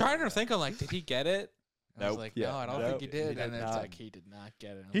I the was role. trying to think of, like, did he get it? I was Nope. like, Yeah. no, I don't think he did. And then it's like, he did not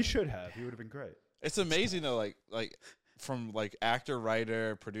get it. He should have. He would have been great. It's amazing, though, like from, like, actor,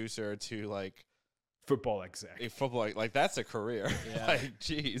 writer, producer to, like, Football exec. a football, like that's a career. Yeah. Like,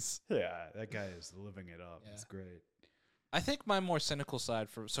 jeez. Yeah, that guy is living it up. Yeah. It's great. I think my more cynical side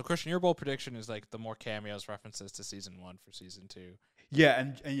so Christian, your bold prediction is like the more cameos references to season 1 for season 2.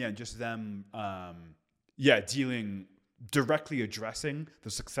 Yeah, and just them directly addressing the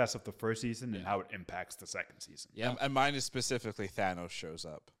success of the first season and how it impacts the second season. Yeah. And mine is specifically Thanos shows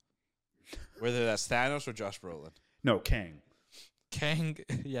up. Whether that's Thanos or Josh Brolin. No, Kang.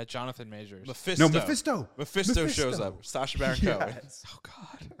 Jonathan Majors. Mephisto. No, Mephisto. Mephisto shows up. Sacha Baron Cohen. Yes. Oh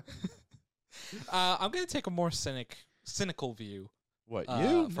God. I'm gonna take a more cynical view. What, For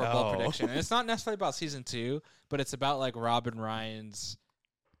you? a bold prediction, and it's not necessarily about season 2, but it's about like Rob and Ryan's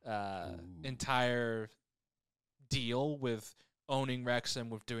entire deal with owning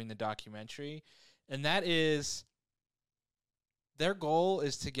Wrexham, with doing the documentary, and that is their goal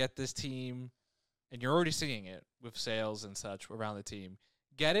is to get this team, and you're already seeing it with sales and such around the team,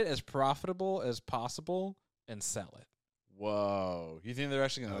 get it as profitable as possible and sell it. Whoa. You think they're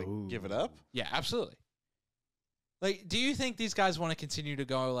actually going to like give it up? Yeah, absolutely. Like, do you think these guys want to continue to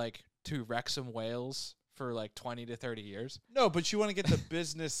go like to Wrexham, Wales for like 20 to 30 years? No, but you want to get the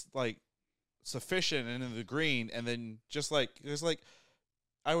business like sufficient and in the green, and then just like there's like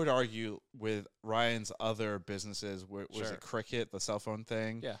I would argue with Ryan's other businesses, was it Cricket, the cell phone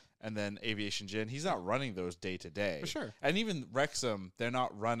thing, and then Aviation Gin. He's not running those day to day, for sure. And even Wrexham, they're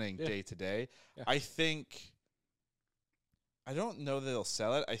not running day to day. I don't know that they'll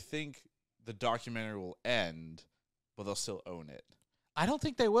sell it. I think the documentary will end, but they'll still own it. I don't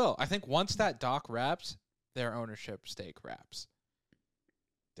think they will. I think once that doc wraps, their ownership stake wraps.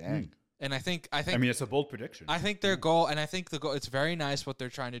 Dang. And I think I mean, it's a bold prediction. I think their goal, and I think the goal, it's very nice what they're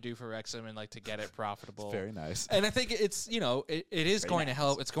trying to do for Wrexham and like to get it profitable. It's very nice. And I think it's, you know, it is going to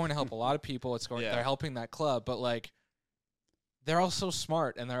help. It's going to help a lot of people. They're helping that club, but like they're also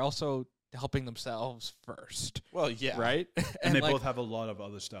smart and they're also helping themselves first. Well, yeah. Right? and they like, both have a lot of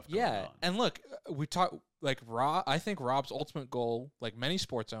other stuff going on. And look, we talk like I think Rob's ultimate goal, like many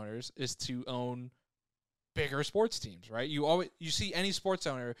sports owners, is to own bigger sports teams, right? You see any sports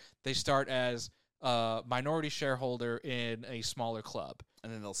owner, they start as a minority shareholder in a smaller club.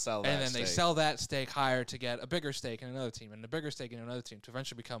 And then they'll sell that And then they sell that stake higher to get a bigger stake in another team, and a bigger stake in another team to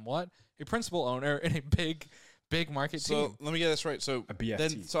eventually become what? A principal owner in a big market team. So let me get this right. So a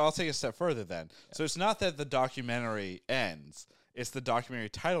BFT. So I'll take a step further then. Yeah. So it's not that the documentary ends. It's the documentary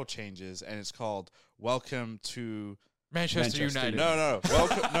title changes, and it's called Welcome to Manchester United. No.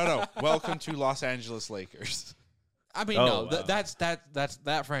 Welcome to Los Angeles Lakers. I mean, wow.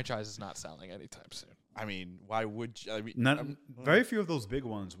 That franchise is not selling anytime soon. I mean, why would you? I mean, very few of those big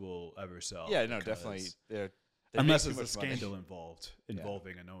ones will ever sell. Yeah, no, definitely. Unless there's a scandal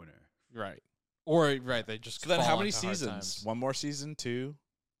involving an owner. Right. Or, they just. So then how many seasons? One more season? 2,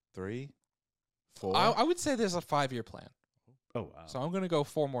 3, 4? I would say there's a 5-year plan. Oh, wow. So I'm going to go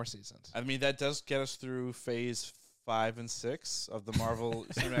 4 more seasons. I mean, that does get us through phase 5 and 6 of the Marvel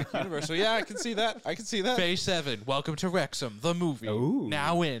Cinematic Universe. So yeah, I can see that. Phase 7, Welcome to Wrexham, the movie. Ooh.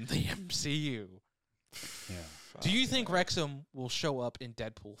 Now in the MCU. Yeah. Do you think Wrexham will show up in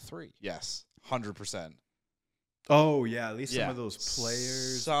Deadpool 3? Yes, 100%. Oh yeah, at least some of those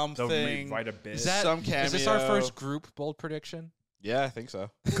players. Something. Write a bit. Some cameo. Is this our first group bold prediction? Yeah, I think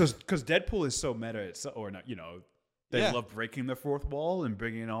so. Because Deadpool is so meta, or not. You know, they love breaking the fourth wall and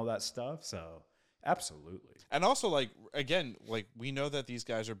bringing in all that stuff. So absolutely. And also, like again, like we know that these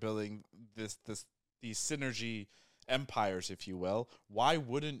guys are building these synergy empires, if you will. Why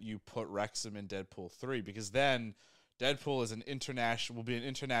wouldn't you put Wrexham in Deadpool 3? Because then Deadpool will be an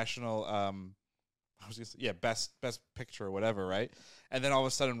international. Best picture or whatever, right? And then all of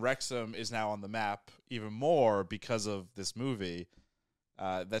a sudden, Wrexham is now on the map even more because of this movie.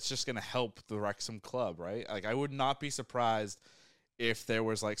 That's just going to help the Wrexham club, right? Like, I would not be surprised if there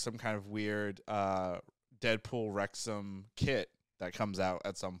was like some kind of weird Deadpool Wrexham kit that comes out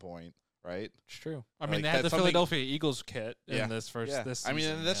at some point, right? It's true. I mean, they had the Philadelphia Eagles kit in this season. I mean,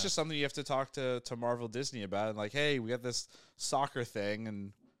 and that's just something you have to talk to Marvel Disney about. And like, hey, we got this soccer thing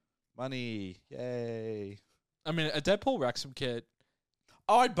and money, yay! I mean, a Deadpool Wrexham kit.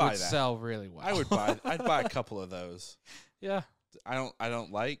 Oh, I'd buy that. Sell really well. I'd buy a couple of those. Yeah. I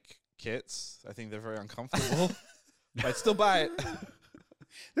don't like kits. I think they're very uncomfortable. But I'd still buy it.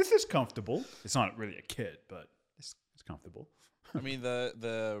 This is comfortable. It's not really a kit, but it's comfortable. I mean,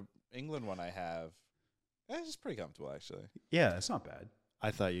 the England one I have, it's just pretty comfortable actually. Yeah, it's not bad. I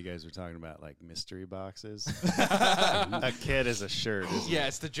thought you guys were talking about like mystery boxes. A kit is a shirt. Yeah,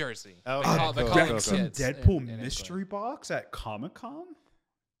 it's the jersey. Oh, some Deadpool mystery box at Comic-Con?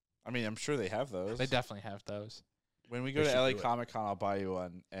 I mean, I'm sure they have those. They definitely have those. When we go to LA Comic-Con, I'll buy you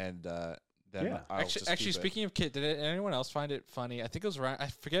one, and then I'll actually, speaking of kit, did anyone else find it funny? I think it was Ryan. I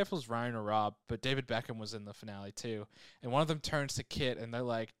forget if it was Ryan or Rob, but David Beckham was in the finale too. And one of them turns to Kit, and they're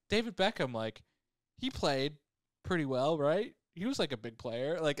like, "David Beckham, like, he played pretty well, right? He was like a big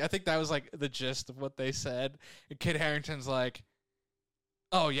player." Like, I think that was like the gist of what they said. And Kit Harington's like,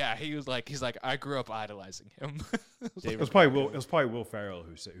 "Oh yeah, he's like, I grew up idolizing him." It was probably Will Ferrell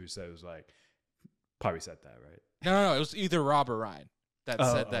who said it was like, probably said that, right? No, it was either Rob or Ryan that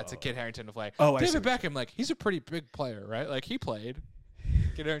said that to Kit Harington of like, David Beckham, like, he's a pretty big player, right? Like, he played.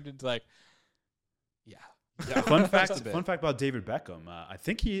 Kit Harington's like, yeah. Fun fact about David Beckham. I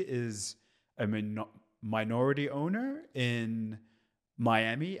think he is a minority owner in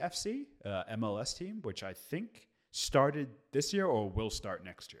Miami FC, MLS team, which I think started this year or will start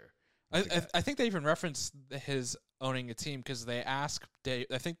next year. I think they even referenced his owning a team because they asked. I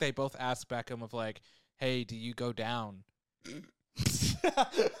think they both asked Beckham of like, "Hey, do you go down?"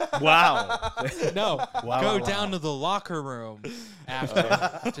 Wow. No, Wow, go wow, down wow. to the locker room after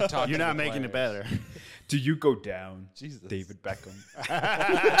to talk. You're to not the making it players. better. Do you go down, Jesus. David Beckham?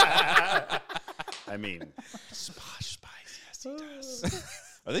 I mean, Posh Spice. Yes, he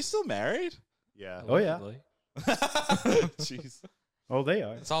does. Are they still married? yeah. Oh, yeah. Allegedly. Jeez. Oh, they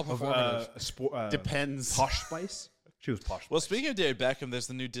are. It's all performative. Depends. Posh Spice? She was Posh Well, Spice. speaking of David Beckham, there's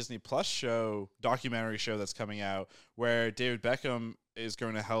the new Disney Plus documentary show that's coming out where David Beckham is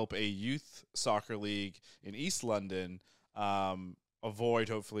going to help a youth soccer league in East London avoid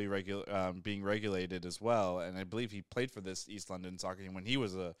hopefully being regulated as well. And I believe he played for this East London soccer team when he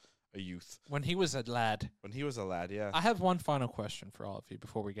was a youth. When he was a lad. When he was a lad, yeah. I have one final question for all of you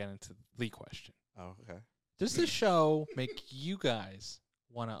before we get into the question. Oh, okay. Does this show make you guys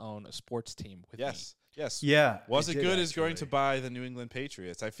want to own a sports team with me? Yes. Yes. Yeah. Was it it did, good as going to actually. buy the New England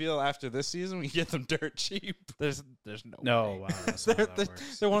Patriots? I feel after this season we get them dirt cheap. There's no No, way. wow. That's not how they're, that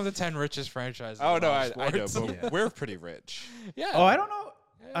works. they're one of the 10 richest franchises. Oh in no, all I know, sports. but Yeah. we're pretty rich. Yeah. Oh, I don't know.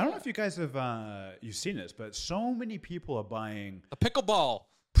 I don't know if you guys have you've seen this, but so many people are buying A pickleball.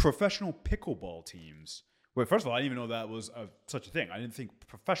 professional pickleball teams. Well, first of all, I didn't even know that was such a thing. I didn't think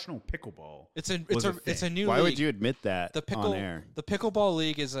professional pickleball. It's a was a it's a thing. new Why league. would you admit that the on air? The pickleball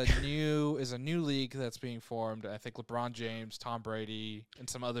league is a new league that's being formed. I think LeBron James, Tom Brady, and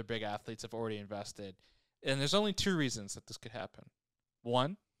some other big athletes have already invested. And there's only two reasons that this could happen.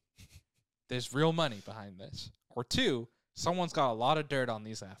 One, there's real money behind this. Or two, someone's got a lot of dirt on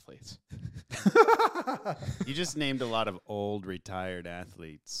these athletes. You just named a lot of old retired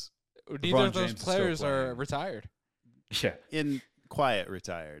athletes. Neither of those James is still players are playing. retired. Yeah. In quiet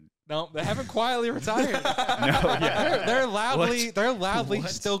retired. No, they haven't quietly retired. yeah. They're loudly What? they're loudly What?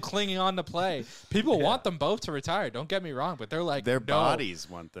 still clinging on to play. People Yeah. want them both to retire. Don't get me wrong, but they're like Their no, bodies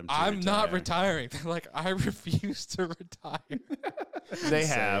want them to I'm not retire. retiring. They're like, I refuse to retire. They Insane.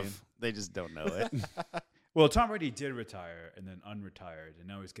 have. They just don't know it. Well, Tom Brady did retire and then unretired, and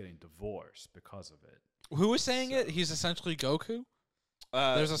now he's getting divorced because of it. Who was saying it? He's essentially Goku.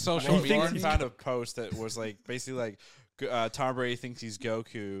 There's a social Well, he media. thinks Lauren he's found a post that was like basically like Tom Brady thinks he's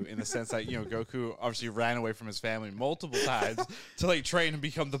Goku in the sense that Goku obviously ran away from his family multiple times to like train and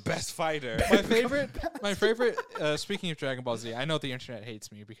become the best fighter. My favorite. Speaking of Dragon Ball Z, I know the internet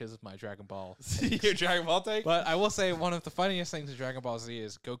hates me because of my Dragon Ball. Your Dragon Ball take? But I will say one of the funniest things in Dragon Ball Z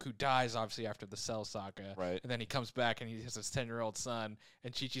is Goku dies obviously after the Cell Saga, Right. And then he comes back and he has his 10-year-old son,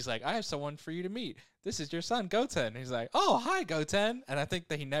 and Chi-Chi's like, "I have someone for you to meet. This is your son, Goten." And he's like, "Oh, hi, Goten." And I think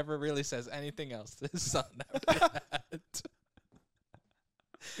that he never really says anything else to his son after that.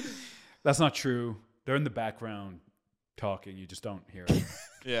 That's not true. They're in the background talking. You just don't hear it.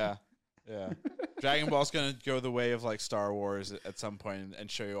 Yeah. Dragon Ball's gonna go the way of like Star Wars at some point and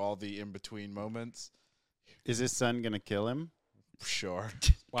show you all the in between moments. Is his son gonna kill him? Sure.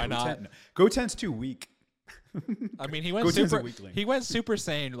 Why not? Goten's too weak. I mean, he went Goten's a super. weakling. He went Super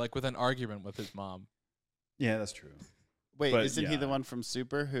Saiyan like with an argument with his mom. Yeah, that's true. Wait, But, isn't he yeah. the one from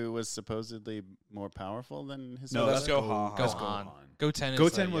Super who was supposedly more powerful than his No, other that's son? Gohan. That's Gohan. Gohan. Goten is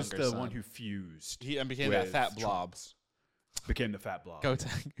Goten the was the younger one son. who fused. He and became that with fat blob. Trunks. Became the fat blob.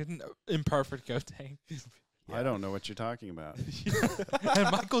 Goten, imperfect Goten. I don't know what you're talking about.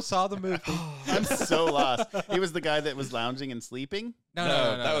 And Michael saw the movie. I'm so lost. He was the guy that was lounging and sleeping? No,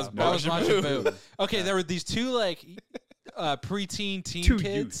 that was that was Majin Majin Buu. Buu. Okay, there were these two like preteen teen Two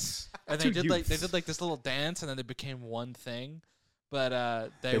kids, youths. and Two they youths. did like this little dance, and then they became one thing.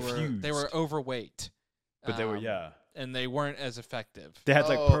 But they were fused. overweight. But they were, Um, yeah. and they weren't as effective. They had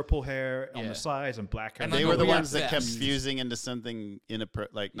like Oh. purple hair on Yeah. the sides and black hair. And They like were a the weird ones that kept vest. fusing into something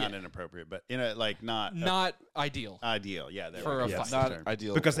not Yeah. inappropriate, but like not Not ideal. ideal. Yeah, there For we a go. fight. That's the Not term.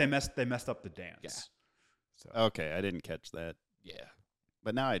 ideal. because they messed up the dance. Yeah. So Okay, I didn't catch that, Yeah.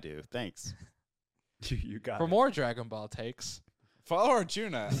 but now I do. Thanks. you got For it. more Dragon Ball takes, Follow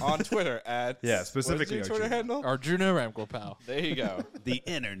Arjuna on Twitter at Yeah, specifically what is your Twitter Arjuna. handle. Arjuna Ramgopal. There you go. The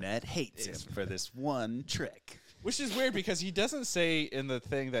internet hates him for this one trick. Which is weird because he doesn't say in the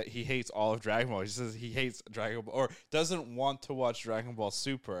thing that he hates all of Dragon Ball. He says he hates Dragon Ball or doesn't want to watch Dragon Ball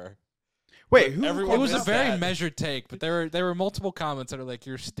Super. Wait, who? everyone It was a missed very that. measured take, but there were multiple comments that are like,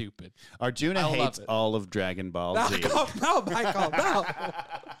 "You're stupid." Arjuna I love hates it. all of Dragon Ball No, Z. no, Michael, no.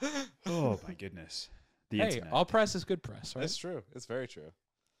 Oh my goodness. The Hey, internet. all press is good press, right? That's true. It's very true.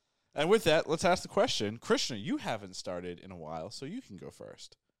 And with that, let's ask the question. Krishna, you haven't started in a while, so you can go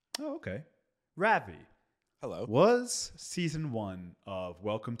first. Oh, okay. Ravi, Hello. was season 1 of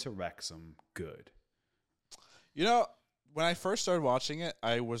Welcome to Wrexham good? You know, when I first started watching it,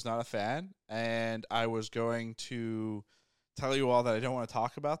 I was not a fan, and I was going to tell you all that I don't want to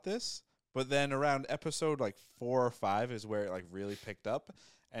talk about this. But then around episode like 4 or 5 is where it like really picked up,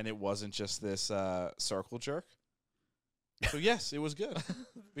 and it wasn't just this circle jerk. So yes, it was good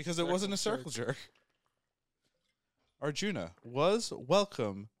because it wasn't a circle jerk. Arjuna was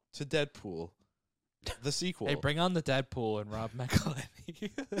welcome to Deadpool, the sequel. Hey, bring on the Deadpool and Rob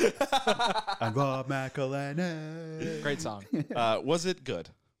McElhenney. I'm Rob McElhenney. Great song. Was it good?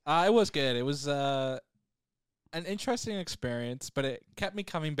 It was good. It was an interesting experience, but it kept me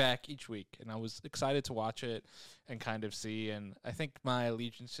coming back each week, and I was excited to watch it and kind of see. And I think my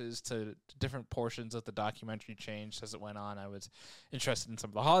allegiances to different portions of the documentary changed as it went on. I was interested in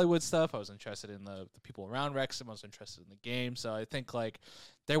some of the Hollywood stuff. I was interested in the people around Wrexham. I was interested in the game. So I think like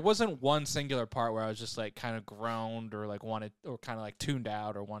there wasn't one singular part where I was just like kind of groaned or like wanted or kind of like tuned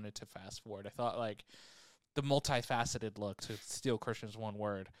out or wanted to fast forward. I thought like the multifaceted look, to steal Christian's one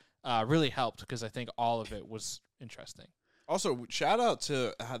word, really helped because I think all of it was interesting. Also, shout out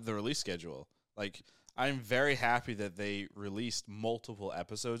to the release schedule. Like, I'm very happy that they released multiple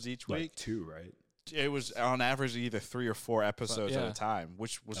episodes each week. Like 2, right? It was on average either 3 or 4 episodes at a time,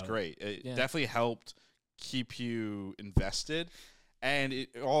 which was great. It definitely helped keep you invested. And it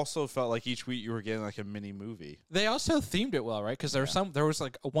also felt like each week you were getting like a mini movie. They also themed it well, right? Because there was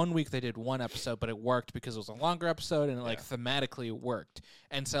like 1 week they did one episode, but it worked because it was a longer episode and it like thematically worked.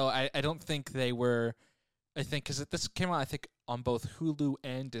 And so I don't think they were, I think, because this came out, I think, on both Hulu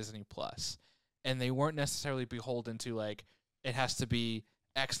and Disney Plus, and they weren't necessarily beholden to like, it has to be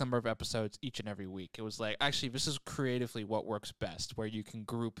X number of episodes each and every week. It was like, actually, this is creatively what works best, where you can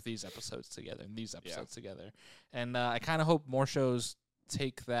group these episodes together and these episodes together. And I kind of hope more shows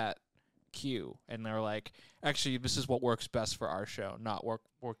take that cue and they're like, actually, this is what works best for our show, not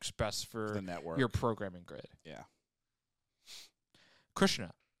works best for the network, your programming grid. Yeah.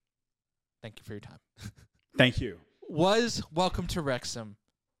 Krishna, thank you for your time. Thank you. Was Welcome to Wrexham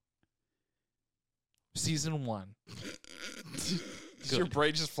season 1? Did your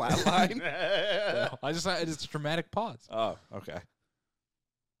brain just flatline? No, I just it's a dramatic pause. Oh, okay.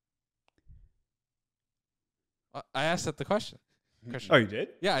 I asked that the question. Oh, you did?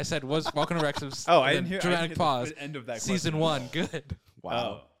 Yeah, I said, was Welcome to Wrexham I didn't hear dramatic pause. The end of that Season question. 1, good.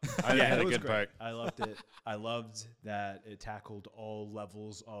 Wow. I Yeah, had it a was good great. part. I loved it. I loved that it tackled all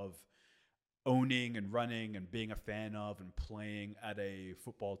levels of owning and running and being a fan of and playing at a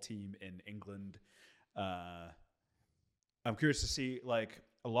football team in England. I'm curious to see, like,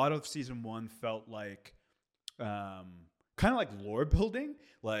 a lot of season 1 felt like kind of like lore building.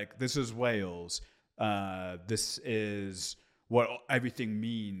 Like, this is Wales. This is what everything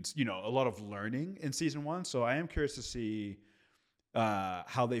means. You know, a lot of learning in season 1. So I am curious to see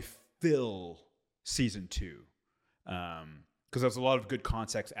how they fill season 2. Because there's a lot of good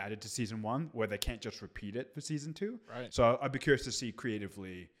context added to season 1 where they can't just repeat it for season 2. Right. So I'd be curious to see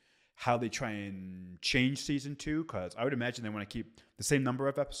creatively how they try and change season 2, because I would imagine they want to keep the same number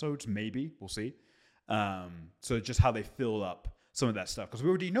of episodes. Maybe we'll see. So just how they fill up some of that stuff, because we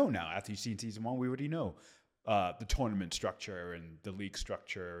already know now. After you've seen season 1, we already know the tournament structure and the league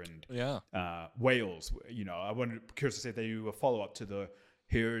structure and Wales. You know, I wanted curious to say if they do a follow up to the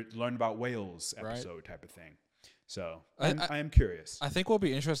learn about Wales episode type of thing. So I am curious. I think what'll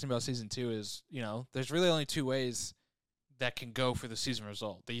be interesting about season 2 is, you know, there's really only 2 ways that can go for the season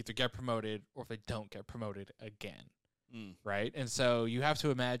result. They either get promoted or if they don't get promoted again, right? And so you have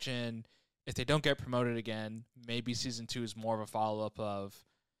to imagine if they don't get promoted again, maybe season 2 is more of a follow-up of,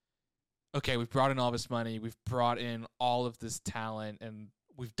 okay, we've brought in all this money, we've brought in all of this talent, and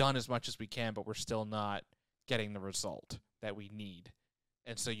we've done as much as we can, but we're still not getting the result that we need.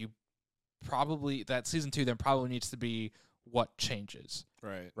 And so you probably, that season 2 then probably needs to be what changes.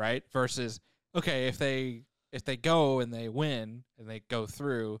 Right? Versus, okay, if they go and they win and they go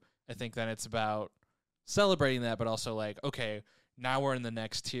through, I think then it's about celebrating that, but also like, okay, now we're in the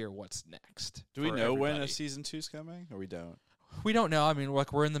next tier. What's next? Do we know when a season 2's coming, or we don't? We don't know. I mean,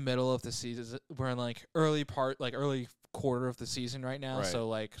 like, we're in the middle of the season. We're in like early quarter of the season right now. Right. So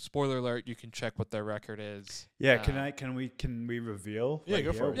like, spoiler alert, you can check what their record is. Yeah, can we reveal? Yeah,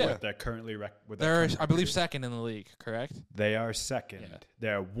 go for it. What they're currently they're I believe second in the league. Correct. They are second. Yeah.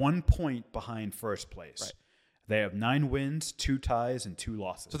 They're 1 point behind first place. Right. They have 9 wins, 2 ties, and 2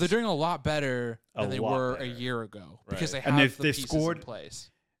 losses. So they're doing a lot better than they were a year ago because they have the pieces in place.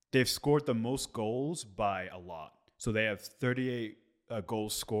 They've scored the most goals by a lot. So they have 38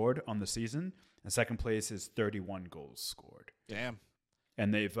 goals scored on the season, and second place is 31 goals scored. Damn.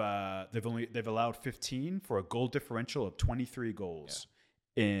 And they've allowed 15 for a goal differential of 23 goals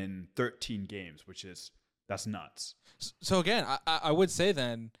in 13 games, which is That's nuts. So again, I would say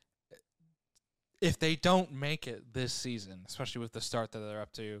then, if they don't make it this season, especially with the start that they're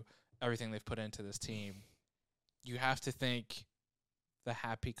up to, everything they've put into this team, you have to think the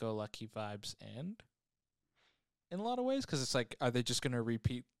happy-go-lucky vibes end in a lot of ways, because it's like, are they just going to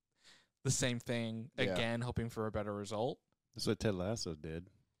repeat the same thing again, hoping for a better result? That's what Ted Lasso did.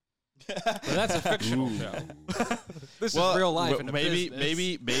 But that's a fictional show. This is real life. Maybe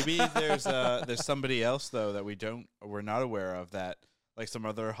there's somebody else though that we're not aware of, that like some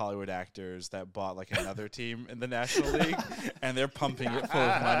other Hollywood actors that bought like another team in the National League and they're pumping it full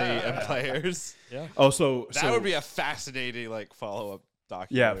of money and players. Yeah. Also, that would be a fascinating like follow-up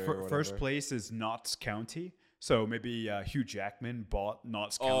yeah. documentary. First place is Notts County. So maybe Hugh Jackman bought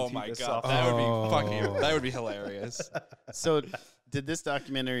Notts County. Oh my this god, offseason. that would be fucking. That would be hilarious. So, did this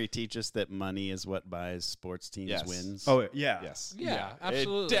documentary teach us that money is what buys sports teams Yes. wins? Oh yeah. Yes. Yeah,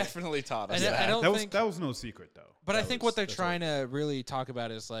 absolutely. It definitely taught us And that. I don't that think was no secret though. But I That think was- what they're that's trying to really talk about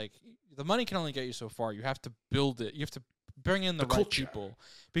is like the money can only get you so far. You have to build it. You have to bring in the right culture. people.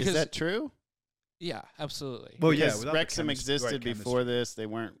 Is that true? Yeah, absolutely. Well, Because without the Wrexham existed right before chemistry. this. They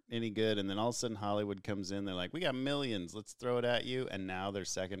weren't any good. And then all of a sudden Hollywood comes in. They're like, we got millions. Let's throw it at you. And now they're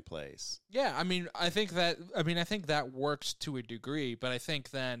second place. Yeah, I think that works to a degree, but I think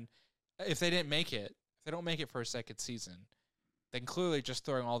then if they don't make it for a second season, then clearly just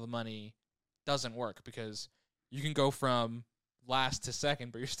throwing all the money doesn't work, because you can go from last to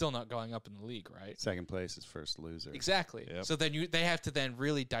second, but you're still not going up in the league, right? Second place is first loser. Exactly. Yep. So then they have to then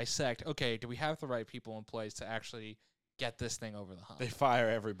really dissect, okay, do we have the right people in place to actually get this thing over the hump? They fire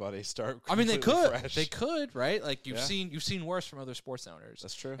everybody. Start. I mean, they completely could. fresh. They could, right? Like you've Yeah. seen worse from other sports owners.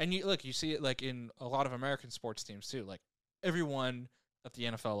 That's true. And you see it like in a lot of American sports teams too. Like everyone at the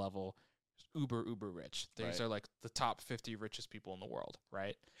NFL level is uber rich. These Right. are like the top 50 richest people in the world,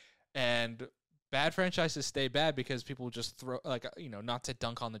 right? And bad franchises stay bad because people just throw, like, not to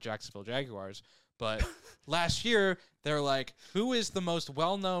dunk on the Jacksonville Jaguars, but last year they're like, who is the most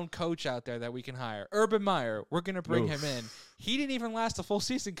well-known coach out there that we can hire? Urban Meyer. We're going to bring him in. He didn't even last a full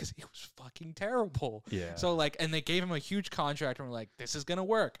season because he was fucking terrible. Yeah. So, like, and they gave him a huge contract and we're like, this is going to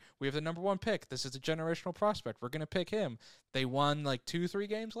work. We have the number 1 pick. This is a generational prospect. We're going to pick him. They won like 2-3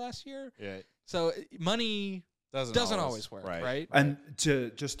 games last year. Yeah. So money doesn't always work, right? And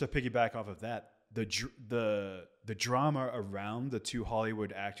to piggyback off of that, the drama around the two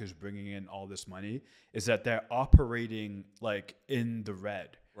Hollywood actors bringing in all this money is that they're operating like in the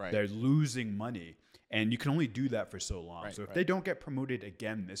red. Right. They're losing money, and you can only do that for so long. Right, so if they don't get promoted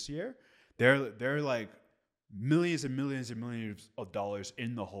again this year, they're like millions and millions and millions of dollars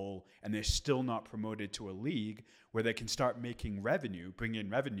in the hole, and they're still not promoted to a league where they can start making revenue, bring in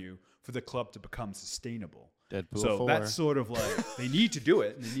revenue for the club to become sustainable. Deadpool So 4. that's sort of like they need to do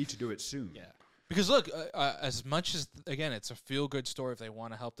it, and they need to do it soon. Yeah. Because look, as much as, again, it's a feel-good story if they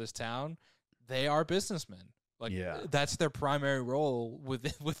want to help this town, they are businessmen. Like, that's their primary role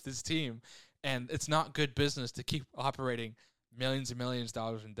with this team. And it's not good business to keep operating millions and millions of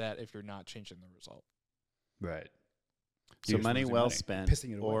dollars in debt if you're not changing the result. Right. So money well spent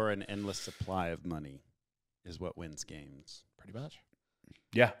or an endless supply of money is what wins games. Pretty much.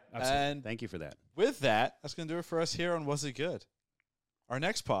 Yeah, absolutely. And Thank you for that. with that, that's going to do it for us here on Was It Good? Our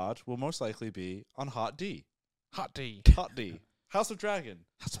next pod will most likely be on Hot D. Hot D. Hot D. House of Dragon.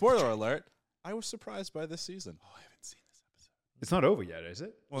 Spoiler alert. I was surprised by this season. Oh, I haven't seen this episode. It's not over yet, is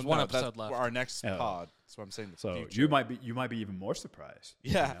it? There's one that's episode left. Our next Oh. pod. That's what I'm saying. So future. you might be even more surprised.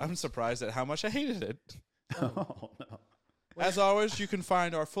 Yeah, I'm surprised at how much I hated it. Oh no. As always, you can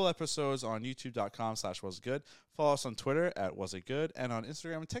find our full episodes on youtube.com/wasitgood. Follow us on Twitter at wasitgood and on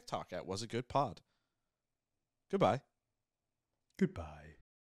Instagram and TikTok at wasitgoodpod. Goodbye. Goodbye.